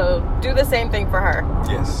 So do the same thing for her.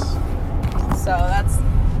 Yes. So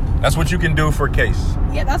that's what you can do for Case.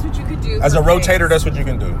 Yeah, that's what you could do. As a rotator, Case. that's what you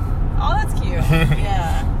can do. Oh, that's cute.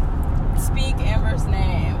 Yeah. Speak Amber's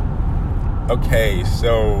name. Okay,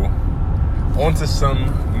 so on to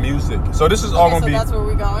some music. So this is all gonna be. So that's where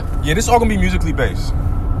we're going. Yeah, this is all gonna be musically based.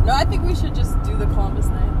 No, I think we should just do the Columbus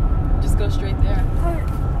thing. Just go straight there.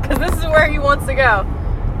 Because this is where he wants to go.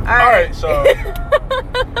 All right. So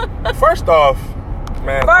first off,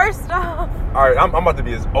 man. All right, I'm about to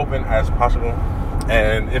be as open as possible,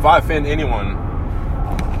 and if I offend anyone,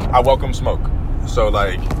 I welcome smoke. So,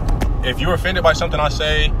 like, if you're offended by something I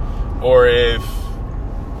say, or if,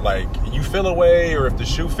 like, you feel a way, or if the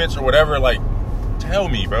shoe fits or whatever, like, tell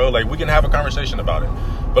me, bro. Like, we can have a conversation about it.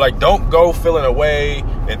 But, like, don't go feeling a way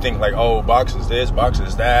and think, like, oh, box is this, box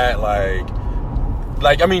is that.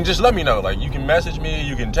 Like, I mean, just let me know. Like, you can message me,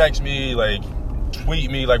 you can text me, like,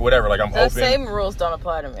 tweet me, like, whatever. Like, I'm open. The same rules don't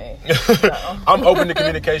apply to me. I'm open to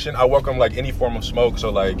communication. I welcome, like, any form of smoke. So,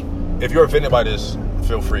 like, if you're offended by this,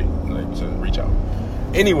 feel free, like, to reach out.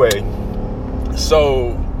 Anyway,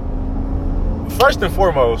 so first and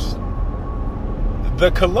foremost,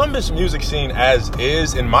 the Columbus music scene as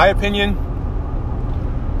is, in my opinion,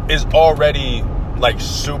 is already, like,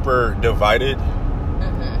 super divided.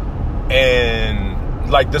 Mm-hmm.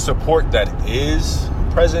 And, like, the support that is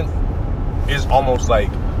present is almost,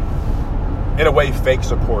 like, in a way, fake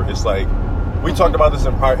support. It's like, we talked about this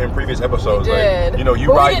in previous episodes. We did. Like,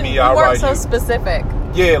 you ride me, I'll ride you. We weren't so specific.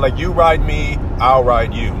 Yeah, like, you ride me, I'll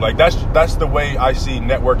ride you. Like, that's the way I see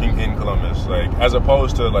networking in Columbus. Like, as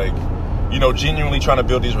opposed to, like, genuinely trying to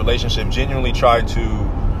build these relationships, genuinely try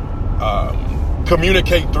to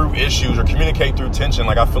communicate through issues or communicate through tension.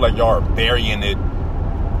 Like, I feel like y'all are burying it.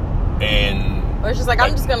 And or it's just like,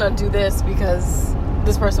 I'm just gonna do this because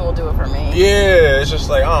this person will do it for me. Yeah, it's just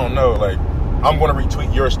like, I don't know, like, I'm gonna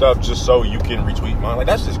retweet your stuff just so you can retweet mine. Like,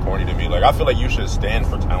 that's just corny to me. Like, I feel like you should stand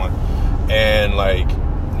for talent and, like,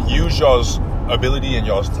 use y'all's ability and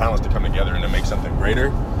y'all's talents to come together and to make something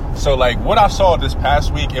greater. So, like, what I saw this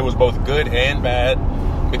past week, it was both good and bad,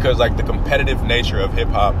 because, like, the competitive nature of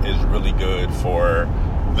hip-hop is really good for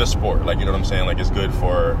the sport. Like, you know what I'm saying? Like, it's good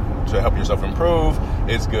to help yourself improve.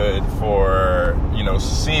 It's good for,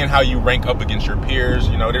 seeing how you rank up against your peers.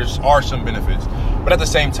 There are some benefits. But at the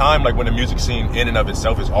same time, like, when the music scene in and of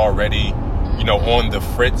itself is already, on the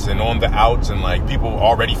fritz and on the outs, and, like, people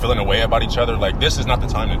already feeling a way about each other, like, this is not the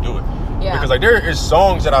time to do it. Yeah. Because, like, there is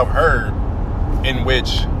songs that I've heard in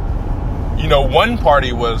which, one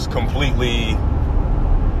party was completely,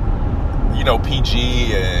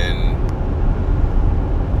 PG and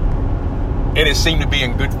it seemed to be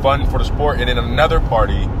in good fun for the sport, and in another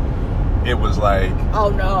party it was like, oh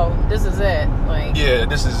no, this is it. Like, yeah,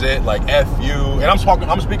 this is it. Like, F you. And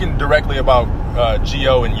I'm speaking directly about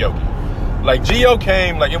Gio and Yogi. Like, Gio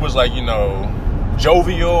came, like, it was like,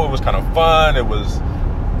 jovial. It was kind of fun. It was,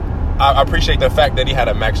 I appreciate the fact that he had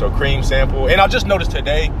a Maxo Cream sample. And I just noticed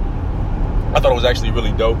today, I thought it was actually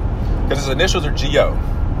really dope, because his initials are Gio.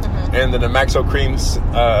 Mm-hmm. And then the Maxo Cream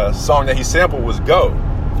song that he sampled was Go.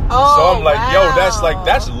 Oh, so I'm like, wow. Yo,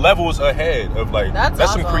 that's levels ahead of, like, that's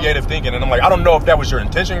awesome. Some creative thinking. And I'm like, I don't know if that was your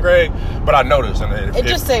intention, Greg, but I noticed. And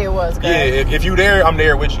just say it was, Greg. Yeah, if you there, I'm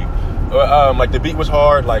there with you. Like, the beat was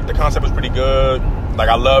hard. Like, the concept was pretty good. Like,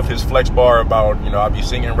 I love his flex bar about, I'll be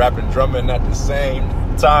singing, rapping, drumming at the same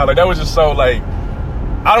time. Like, that was just so, like,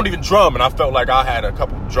 I don't even drum, and I felt like I had a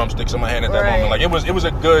couple drumsticks in my hand at that moment. Like, it was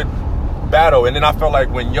a good battle. And then I felt like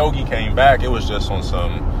when Yogi came back, it was just on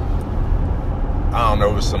some, I don't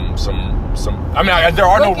know, it was some I mean, there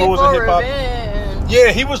are no rules in hip hop.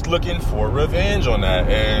 Yeah, he was looking for revenge on that,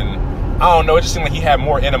 and I don't know, it just seemed like he had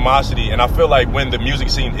more animosity, and I feel like when the music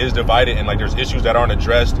scene is divided and like there's issues that aren't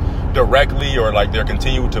addressed directly or like they're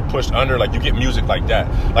continued to push under, like you get music like that.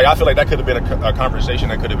 Like I feel like that could have been a conversation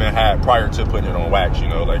that could have been had prior to putting it on wax, you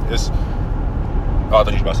know, like this. Oh, I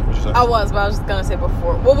thought you were about to say, what you said? I was just gonna say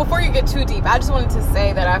before you get too deep, I just wanted to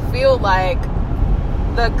say that I feel like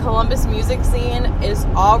the Columbus music scene is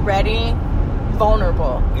already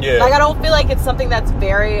vulnerable. Yeah. Like I don't feel like it's something that's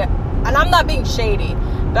very, and I'm not being shady,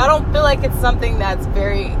 but I don't feel like it's something that's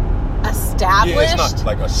very established. Yeah, it's not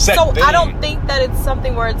like a set thing. I don't think that it's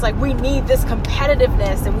something where it's like we need this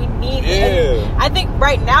competitiveness and we need I think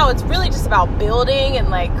right now it's really just about building and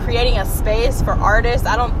like creating a space for artists.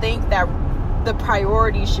 I don't think that the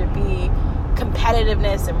priority should be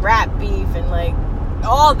competitiveness and rap beef and like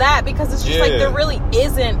all that, because it's just like there really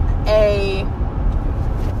isn't a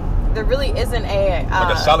like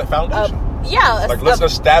a solid foundation. Let's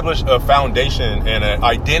establish a foundation and an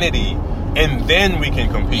identity, and then we can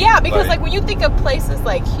compete. Yeah, because like when you think of places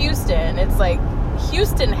like Houston, it's like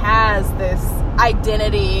Houston has this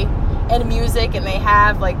identity in music, and they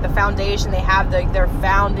have like the foundation, they have their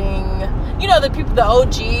founding, you know, the people, the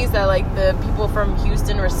OGs that like the people from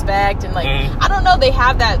Houston respect, and like I don't know, they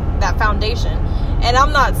have that foundation. And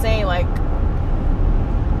I'm not saying like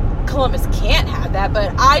Columbus can't have that,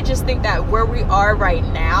 but I just think that where we are right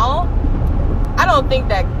now, I don't think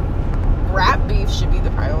that rap beef should be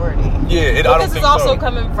the priority. Yeah, I don't think so. This is also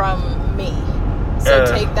coming from me. So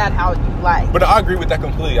take that how you like. But I agree with that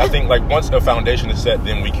completely. I think like once a foundation is set,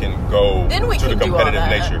 then we can go to the competitive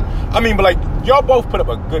nature. I mean, but like y'all both put up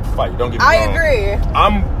a good fight. Don't get me wrong. I agree.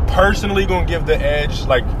 I'm personally gonna give the edge.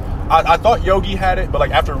 Like I thought Yogi had it, but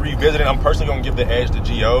like after revisiting, I'm personally gonna give the edge to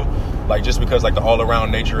Gio. Like just because like the all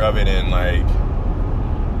around nature of it, and like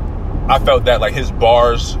I felt that like his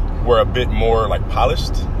bars were a bit more like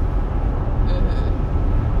polished.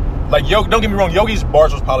 Like, don't get me wrong, Yogi's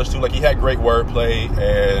bars was polished too. Like, he had great wordplay,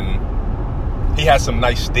 and he had some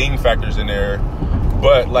nice sting factors in there.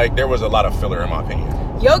 But, like, there was a lot of filler, in my opinion.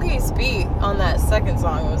 Yogi's beat on that second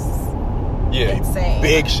song was insane.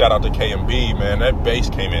 Big shout out to KMB, man. That bass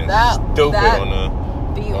came in stupid on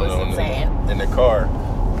the... beat was insane. In the car.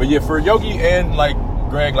 But, yeah, for Yogi and, like,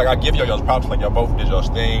 Greg, like, I give y'all's props. Like, y'all both did y'all's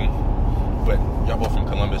thing. But y'all both from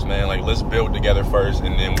Columbus, man. Like, let's build together first,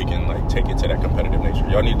 and then we can like take it to that competitive nature.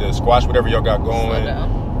 Y'all need to squash whatever y'all got going.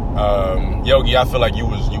 Yogi, I feel like you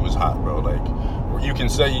was hot, bro. Like, you can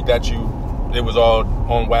say that it was all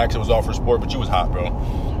on wax, it was all for sport, but you was hot, bro.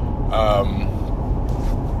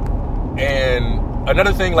 And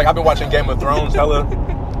another thing, like I've been watching Game of Thrones, hella.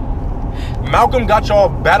 Malcolm got y'all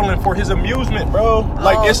battling for his amusement, bro.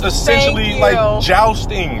 Like, it's essentially like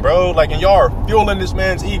jousting, bro. Like, and y'all are fueling this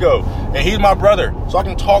man's ego. And he's my brother, so I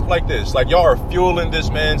can talk like this. Like, y'all are fueling this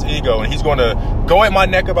man's ego. And he's going to go at my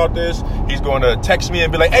neck about this. He's going to text me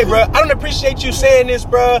and be like, hey, bro, I don't appreciate you saying this,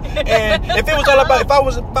 bro. And if it was all about, if I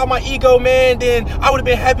was about my ego, man, then I would have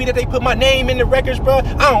been happy that they put my name in the records, bro.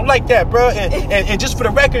 I don't like that, bro. And just for the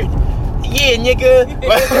record, yeah, nigga.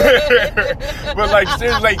 But like,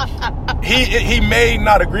 seriously, like, he may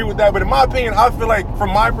not agree with that, but in my opinion, I feel like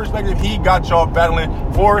from my perspective, he got y'all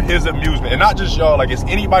battling for his amusement, and not just y'all. Like, it's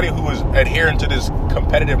anybody who is adhering to this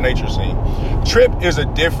competitive nature scene. Trip is a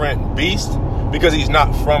different beast because he's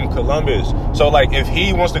not from Columbus. So like, if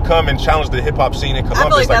he wants to come and challenge the hip hop scene in Columbus, I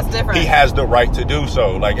feel like that's different. He has the right to do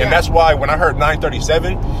so. Like, and that's why when I heard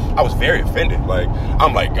 937, I was very offended. Like,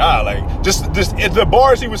 I'm like, God, like just the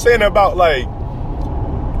bars he was saying about like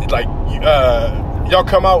y'all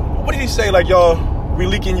come out. What did he say? Like, y'all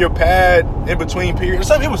releaking your pad in between periods.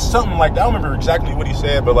 It was something like that. I don't remember exactly what he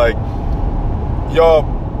said, but like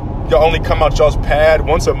y'all only come out y'all's pad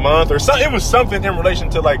once a month or something. It was something in relation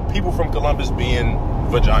to like people from Columbus being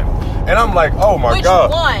vagina. And I'm like, oh my God.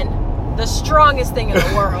 Which one? The strongest thing in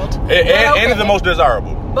the world. and the most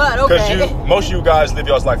desirable. But okay. Because most of you guys live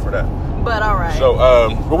y'all's life for that. But all right. So,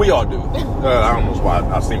 but we all do. I don't know why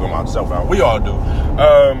I single myself out. We all do.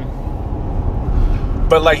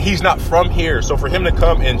 But like, he's not from here. So for him to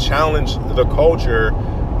come and challenge the culture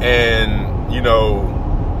and, you know,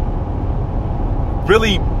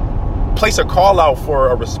 really place a call out for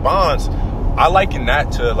a response, I liken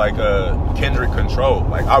that to like a Kendrick Control.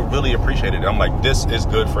 Like, I really appreciated it. I'm like, this is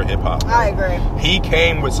good for hip hop. I agree. He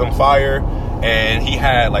came with some fire, and he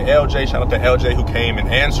had like LJ. Shout out to LJ who came and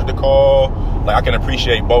answered the call. Like, I can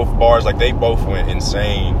appreciate both bars. Like, they both went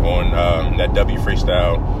insane on that W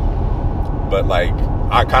freestyle. But like,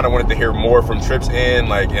 I kind of wanted to hear more from Trip's end.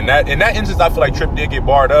 Like, in that instance, I feel like Trip did get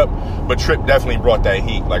barred up, but Trip definitely brought that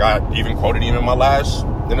heat. Like, I even quoted him in my last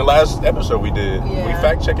in the last episode we did. Yeah. We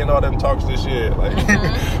fact checking all them talks this year. Like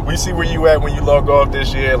we see where you at when you log off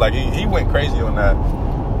this year. Like he went crazy on that.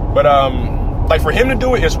 But like for him to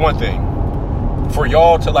do it, it's one thing. For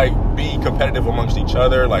y'all to like be competitive amongst each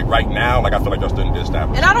other, like right now, like I feel like y'all still in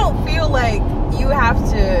established. And I don't feel like you have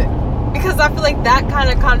to, because I feel like that kind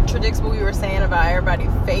of contradicts what we were saying about everybody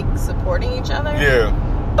fake supporting each other. Yeah.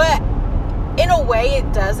 But in a way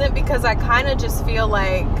it doesn't, because I kind of just feel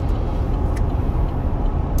like,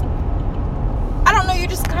 I don't know, you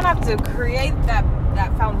just kind of have to create that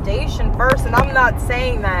foundation first. And I'm not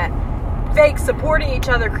saying that fake supporting each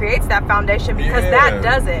other creates that foundation, because that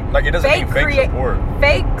doesn't. Like it doesn't mean fake support.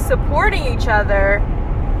 Fake supporting each other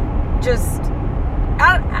just,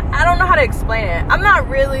 I don't know how to explain it. I'm not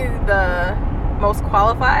really the most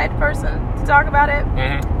qualified person to talk about it.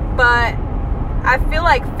 Mm-hmm. But I feel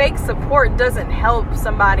like fake support doesn't help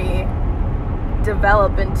somebody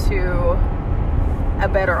develop into a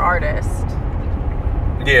better artist.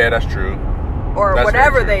 Yeah, that's true. Or that's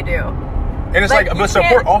whatever they do. And it's like but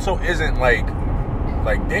support also isn't like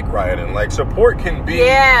dick riding. Like support can be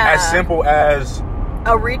as simple as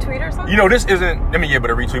a retweet or something. You know, this isn't. I mean, yeah,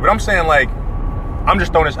 but a retweet. But I'm saying like, I'm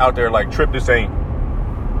just throwing this out there. Like Trip, this ain't.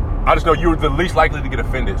 I just know you're the least likely to get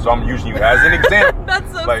offended, so I'm using you as an example.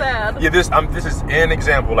 That's so like, sad. Yeah, this is an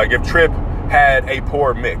example. Like if Trip had a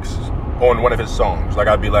poor mix on one of his songs, like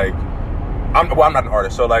I'd be like, I'm not an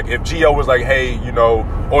artist, so like if Gio was like, hey, you know,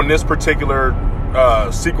 on this particular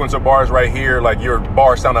sequence of bars right here, like your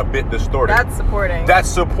bars sound a bit distorted. That's supporting. That's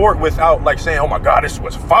support without like saying, oh my god, this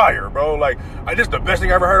was fire, bro. Like this is the best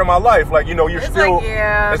thing I ever heard in my life. Like, you know, you're still like,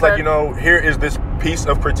 it's like, you know, here is this piece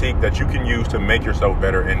of critique that you can use to make yourself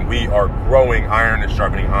better, and we are growing iron and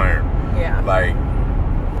sharpening iron. Yeah. Like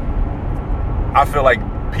I feel like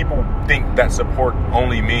people think that support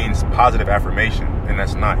only means positive affirmation, and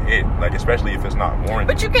that's not it. Like, especially if it's not warranted.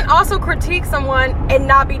 But you can also critique someone and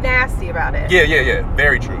not be nasty about it. Yeah.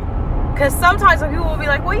 Very true. Because sometimes when people will be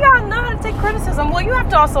like, well, you gotta know how to take criticism. Well, you have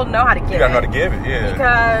to also know how to give it. You gotta know how to give it, yeah.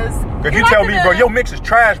 Because you tell me, bro, your mix is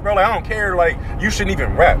trash, bro. Like, I don't care. Like, you shouldn't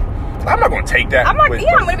even rap. I'm not gonna take that. I'm gonna be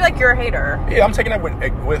like, you're a hater. Yeah, I'm taking that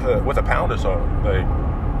with a pound or so.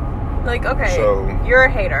 Like, okay, so, you're a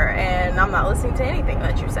hater, and I'm not listening to anything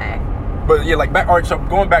that you say. But yeah, like, all right, so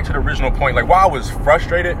going back to the original point, like, why I was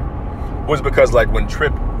frustrated was because, like, when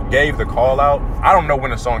Trip gave the call out, I don't know when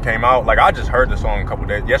the song came out. Like, I just heard the song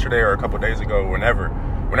yesterday or a couple days ago, whenever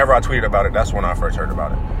I tweeted about it, that's when I first heard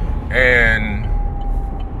about it. And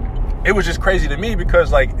it was just crazy to me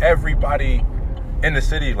because, like, everybody in the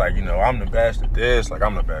city, like, you know, I'm the best at this, like,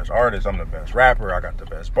 I'm the best artist, I'm the best rapper, I got the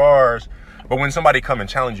best bars. But when somebody come and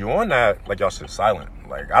challenge you on that, like, y'all sit silent.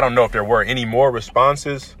 Like, I don't know if there were any more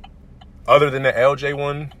responses other than the LJ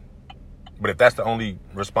one. But if that's the only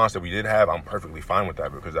response that we did have, I'm perfectly fine with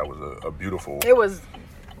that, because that was a beautiful. It was,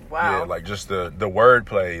 wow. Yeah, like just the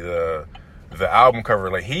wordplay, the album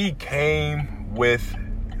cover. Like, he came with.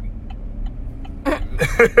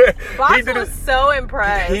 Box was so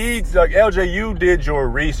impressed. Like, LJ, you did your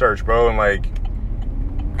research, bro, and like.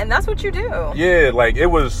 And that's what you do. Yeah, like it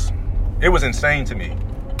was insane to me,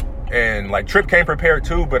 and like Trip came prepared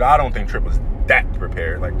too, but I don't think Trip was that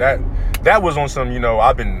prepared. Like that was on some, you know,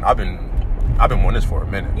 I've been on this for a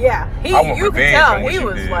minute. Yeah, you could tell he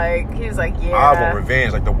was like, yeah, I want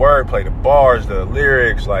revenge. Like the wordplay, the bars, the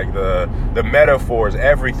lyrics, like the metaphors,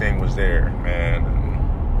 everything was there, man.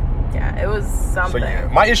 Yeah, it was something. So yeah,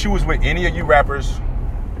 my issue was with any of you rappers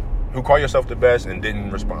who call yourself the best and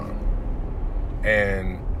didn't respond.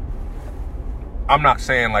 And I'm not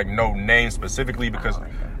saying like no name specifically, because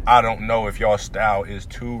I don't know if y'all style is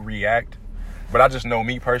to react. But I just know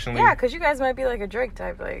me personally. Yeah, because you guys might be like a Drake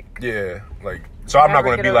type, like. Yeah, like, so I'm not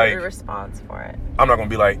going to be like. A response for it. I'm not going to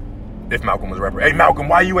be like, if Malcolm was a rapper, hey Malcolm,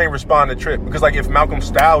 why you ain't respond to Trip? Because like, if Malcolm's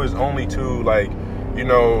style is only to like, you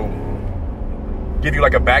know, give you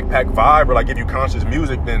like a backpack vibe or like give you conscious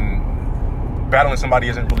music, then battling somebody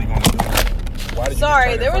isn't really going to do that. Why did you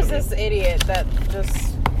Sorry, there was this idiot that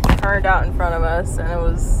just turned out in front of us, and it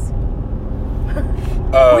was.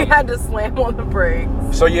 We had to slam on the brakes.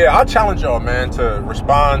 So yeah, I challenge y'all, man, to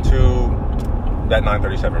respond to that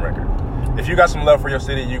 937 record. If you got some love for your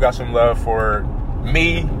city, you got some love for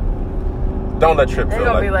me, don't let Trip feel They're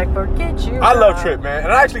gonna be like, forget you. I love Trip, man.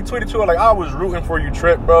 And I actually tweeted to her, like, I was rooting for you,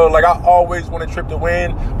 Trip, bro. Like, I always wanted Trip to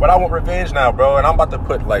win, but I want revenge now, bro. And I'm about to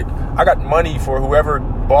put, like, I got money for whoever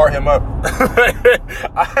bar him up.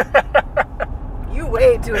 You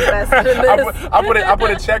way too invested in this. I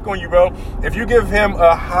put a check on you, bro. If you give him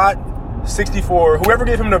a hot 64, whoever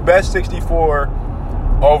gave him the best 64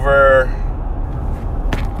 over,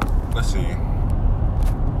 let's see,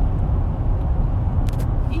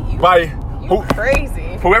 By You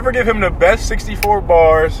crazy. whoever give him the best 64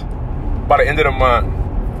 bars by the end of the month,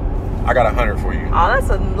 I got 100 for you. Oh, that's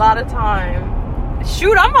a lot of time.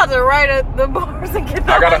 Shoot, I'm about to write the bars and get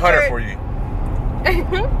the I got 100 for you.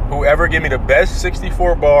 Whoever give me the best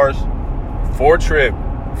 64 bars for a trip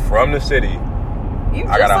from the city, You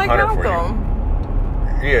I just got like 100 for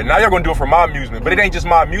Malcolm. you. Yeah, now you're gonna do it for my amusement, but it ain't just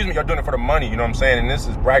my amusement. You're doing it for the money. You know what I'm saying? And this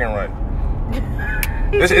is bragging rights.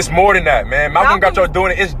 It's more than that, man. Malcolm got y'all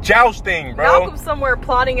doing it. It's jousting, bro. Malcolm's somewhere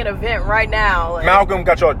plotting an event right now. Like, Malcolm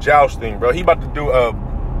got y'all jousting, bro. He about to do a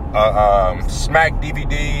Smack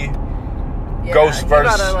DVD, yeah, Ghost he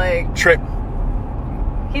versus about to, like, Trip.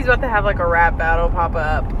 he's about to have like a rap battle pop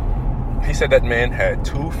up. He said that man had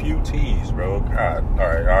too few T's, bro. God, all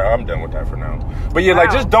right, I'm done with that for now. But yeah, like,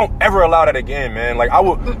 Wow. just don't ever allow that again, man. Like, I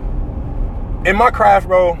would, in my craft,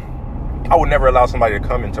 bro, I would never allow somebody to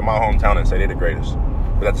come into my hometown and say they're the greatest.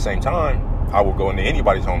 But at the same time, I will go into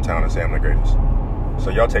anybody's hometown and say I'm the greatest.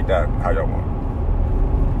 So y'all take that how y'all want.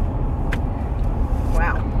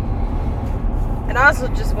 Wow. And I also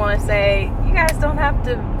just want to say, you guys don't have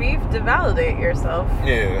to beef to validate yourself.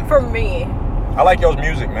 Yeah. For me. I like y'all's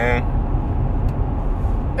music, man.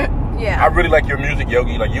 Yeah. I really like your music,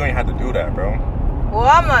 Yogi. Like, you ain't have to do that, bro. Well,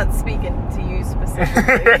 I'm not speaking to you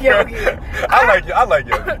specifically, Yogi. I like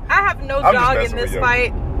Yogi. I have no I'm just dog in messing with this Yogi.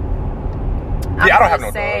 fight. I don't have no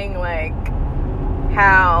just dog. saying, like,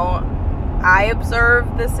 how I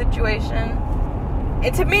observed the situation.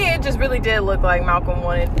 And to me, it just really did look like Malcolm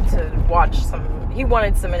wanted to watch he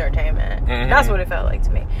wanted some entertainment. Mm-hmm. That's what it felt like to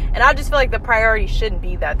me. And I just feel like the priority shouldn't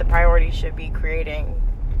be that. The priority should be creating,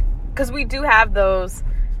 because we do have those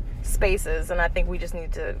spaces, and I think we just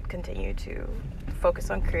need to continue to focus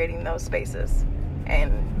on creating those spaces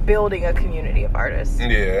and building a community of artists.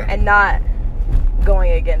 Yeah. And not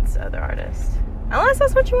going against other artists. Unless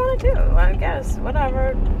that's what you want to do, I guess.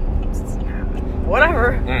 Whatever.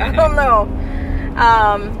 Mm-hmm. I don't know.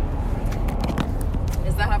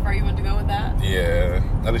 Is that how far you want to go with that? Yeah,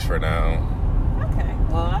 at least for now. Okay.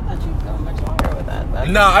 Well, I thought you'd go much longer with that.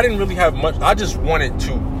 No, I didn't really have much. I just wanted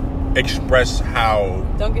to express how.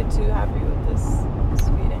 Don't get too happy with this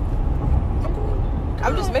speeding.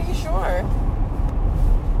 I'm just making sure.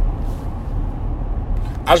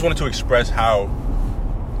 I just wanted to express how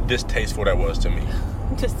distasteful that was to me.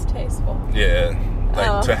 Distasteful. Yeah.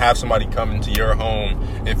 Like, to have somebody come into your home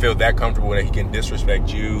and feel that comfortable that he can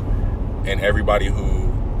disrespect you and everybody who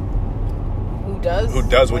does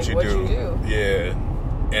what, like, you do. Yeah.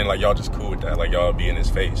 And like, y'all just cool with that. Like, y'all be in his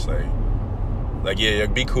face. Like yeah,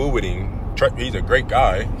 be cool with him. He's a great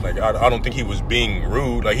guy. Like, I don't think he was being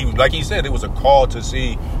rude. Like he said, it was a call to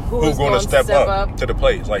see who's going to step up to the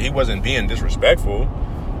plate. Like, he wasn't being disrespectful.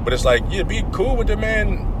 But it's like, yeah, be cool with the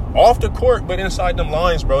man off the court, but inside them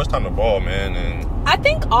lines, bro, it's time to ball, man. And I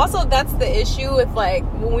think also that's the issue with, like,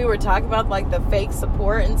 when we were talking about, like, the fake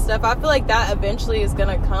support and stuff. I feel like that eventually is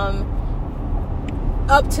going to come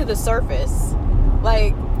up to the surface.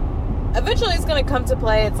 Like, eventually it's going to come to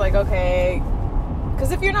play. It's like, okay,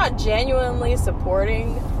 because if you're not genuinely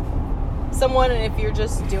supporting someone, and if you're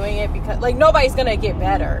just doing it because, like, nobody's going to get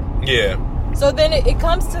better. yeah. So then it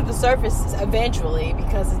comes to the surface eventually,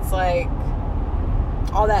 because it's like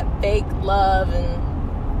all that fake love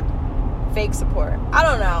and fake support. I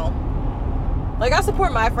don't know. Like, I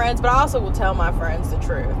support my friends, but I also will tell my friends the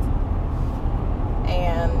truth.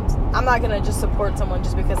 And I'm not going to just support someone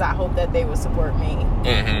just because I hope that they would support me.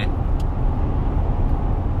 Mm-hmm.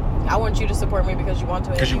 I want you to support me because you want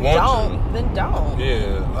to. And Because if you you want don't, then don't.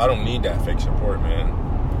 Yeah, I don't need that fake support, man.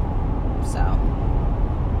 So,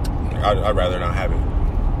 I'd rather not have it.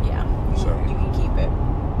 yeah. So. You can keep it.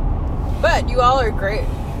 But you all are great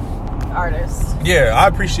artists. Yeah, I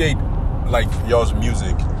appreciate, like, y'all's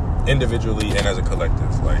music individually and as a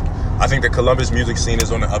collective. Like, I think the Columbus music scene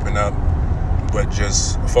is on the up and up, but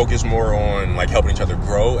just focus more on, like, helping each other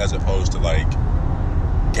grow as opposed to, like,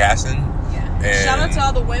 gassing. Yeah. And Shout out to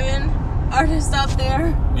all the women artists out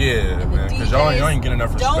there. Yeah, And the man, because y'all DJs. ain't getting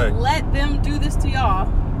enough respect. Don't let them do this to y'all.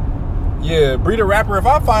 Yeah, Breeder Rapper, if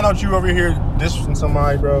I find out you over here dissing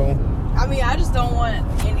somebody, bro. I mean, I just don't want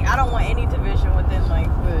any division within, like,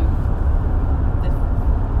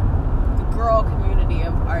 the girl community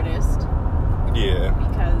of artists. Yeah.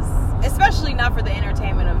 Because, especially not for the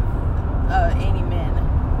entertainment of any men.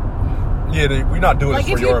 Yeah, we're not doing Like,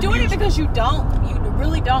 this if for your you're doing amusement. it because you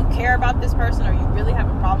really don't care about this person, or you really have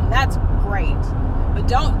a problem, that's great. But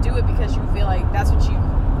don't do it because you feel like that's what you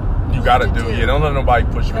gotta need to do it. Yeah, don't let nobody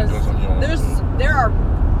push you into doing something you don't want to do. There are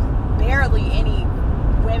barely any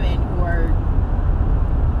women who are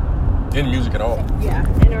In music at all.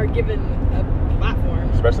 and are given a platform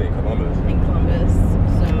Especially in Columbus. in Columbus.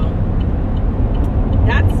 So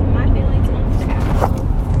that's my feelings on that.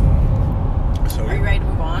 So Are you ready to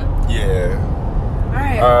move on? yeah. All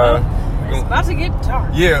right. Well, it's about to get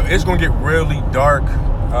dark. Yeah, it's gonna get really dark.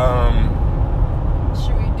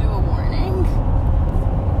 Should we do a warning?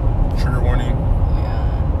 Trigger warning.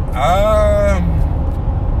 Yeah.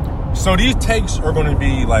 So these takes are gonna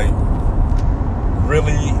be like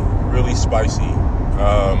really, really spicy.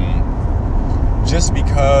 Just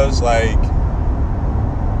because like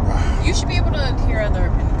You should be able to hear other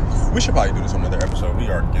opinions. we should probably do this on another episode. We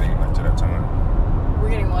are getting like to that time. We're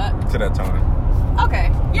getting what? To that time.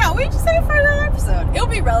 Okay. Yeah, we just save it for another episode. It'll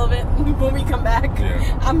be relevant when we come back.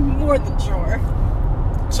 Yeah. I'm more than sure.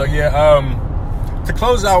 So yeah, to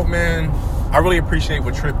close out, man, I really appreciate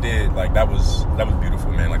what Trip did. Like that was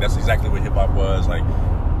beautiful, man. Like that's exactly what hip hop was. Like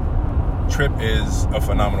Trip is a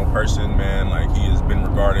phenomenal person, man. Like he has been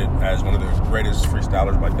regarded as one of the greatest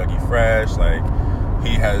freestylers by Dougie Fresh. Like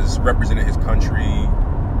he has represented his country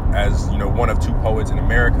as, you know, one of two poets in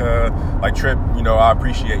America. Like Trip, you know, I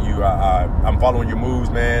appreciate you. I'm following your moves,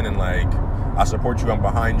 man, and like I support you. I'm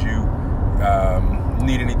behind you.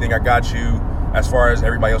 Need anything, I got you. As far as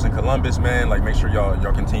everybody else in Columbus, man, like make sure y'all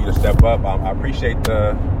continue to step up. I appreciate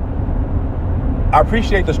the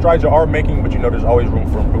strides you are making, but you know there's always room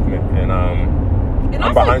for improvement. And And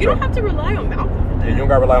I'm also, behind you don't you. have to rely on Malcolm for that. Yeah, you don't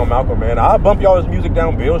gotta rely on Malcolm, man. I'll bump y'all's music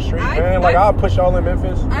down Beale Street, man. Like I'll push y'all in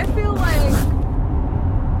Memphis. I feel like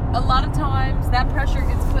a lot of times that pressure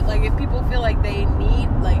gets put, like if people feel like they need,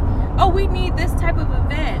 like, oh, we need this type of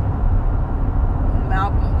event.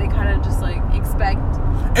 Malcolm, they kind of just like expect.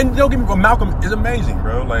 And don't get me wrong, Malcolm is amazing,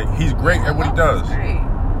 bro. Like he's great at what he does. Great.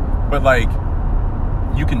 But like,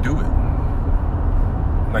 you can do it.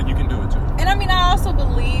 Like you can do it too. And I mean, I also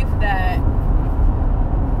believe that.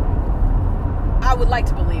 I would like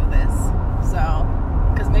to believe this, so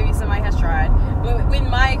because maybe somebody has tried. But in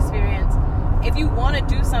my experience, if you want to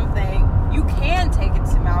do something, you can take it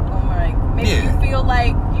to Malcolm. Or like maybe you feel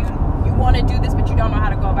like you want to do this, but you don't know how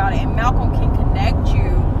to go about it, and Malcolm can connect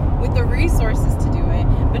you with the resources to do it.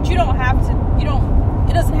 But you don't have to.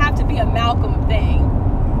 It doesn't have to be a Malcolm thing.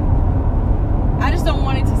 I just don't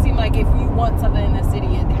want it to seem like if you want something in the city,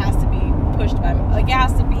 it has to be pushed by, like it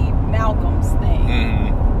has to be Malcolm's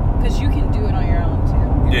thing. Because you can do it on your own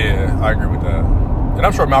too. Yeah, I agree with that. And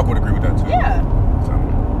I'm sure Malcolm would agree with that too. Yeah.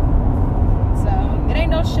 So it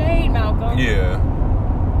ain't no shade, Malcolm. Yeah.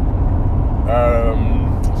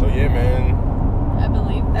 So yeah, man. I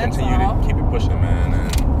believe that's Continue all. to keep it pushing, man.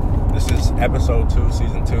 And this is episode 2,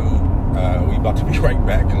 season 2. We about to be right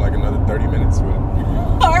back in like another 30 minutes.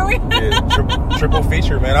 Are we? Yeah, triple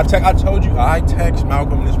feature, man. I told you, I texted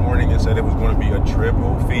Malcolm this morning and said it was going to be a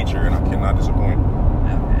triple feature, and I cannot disappoint.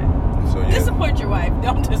 Okay. So yeah. Disappoint your wife.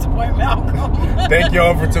 Don't disappoint Malcolm. Thank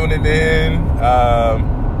y'all for tuning in.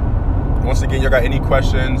 Once again, y'all got any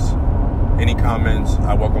questions, any comments,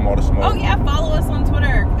 I welcome all the smoke. Oh yeah, follow us on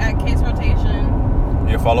Twitter at Case Rotation.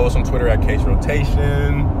 Yeah, follow us on Twitter at Case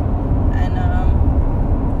Rotation. And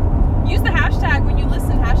use the hashtag when you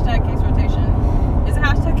listen, hashtag Case Rotation. Is it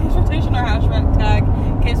hashtag Case Rotation or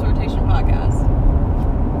hashtag Case Rotation Podcast?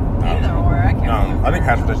 Either or, I can't remember. I think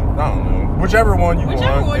hashtag Rotation, I don't know. Whichever one you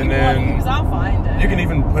want. And then because I'll find it. You can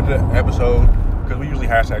even put the episode, because we usually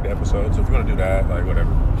hashtag the episode, so if you want to do that, like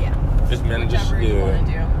whatever. Yeah. Just Whichever you want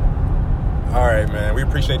to do. All right, man. We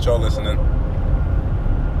appreciate y'all listening.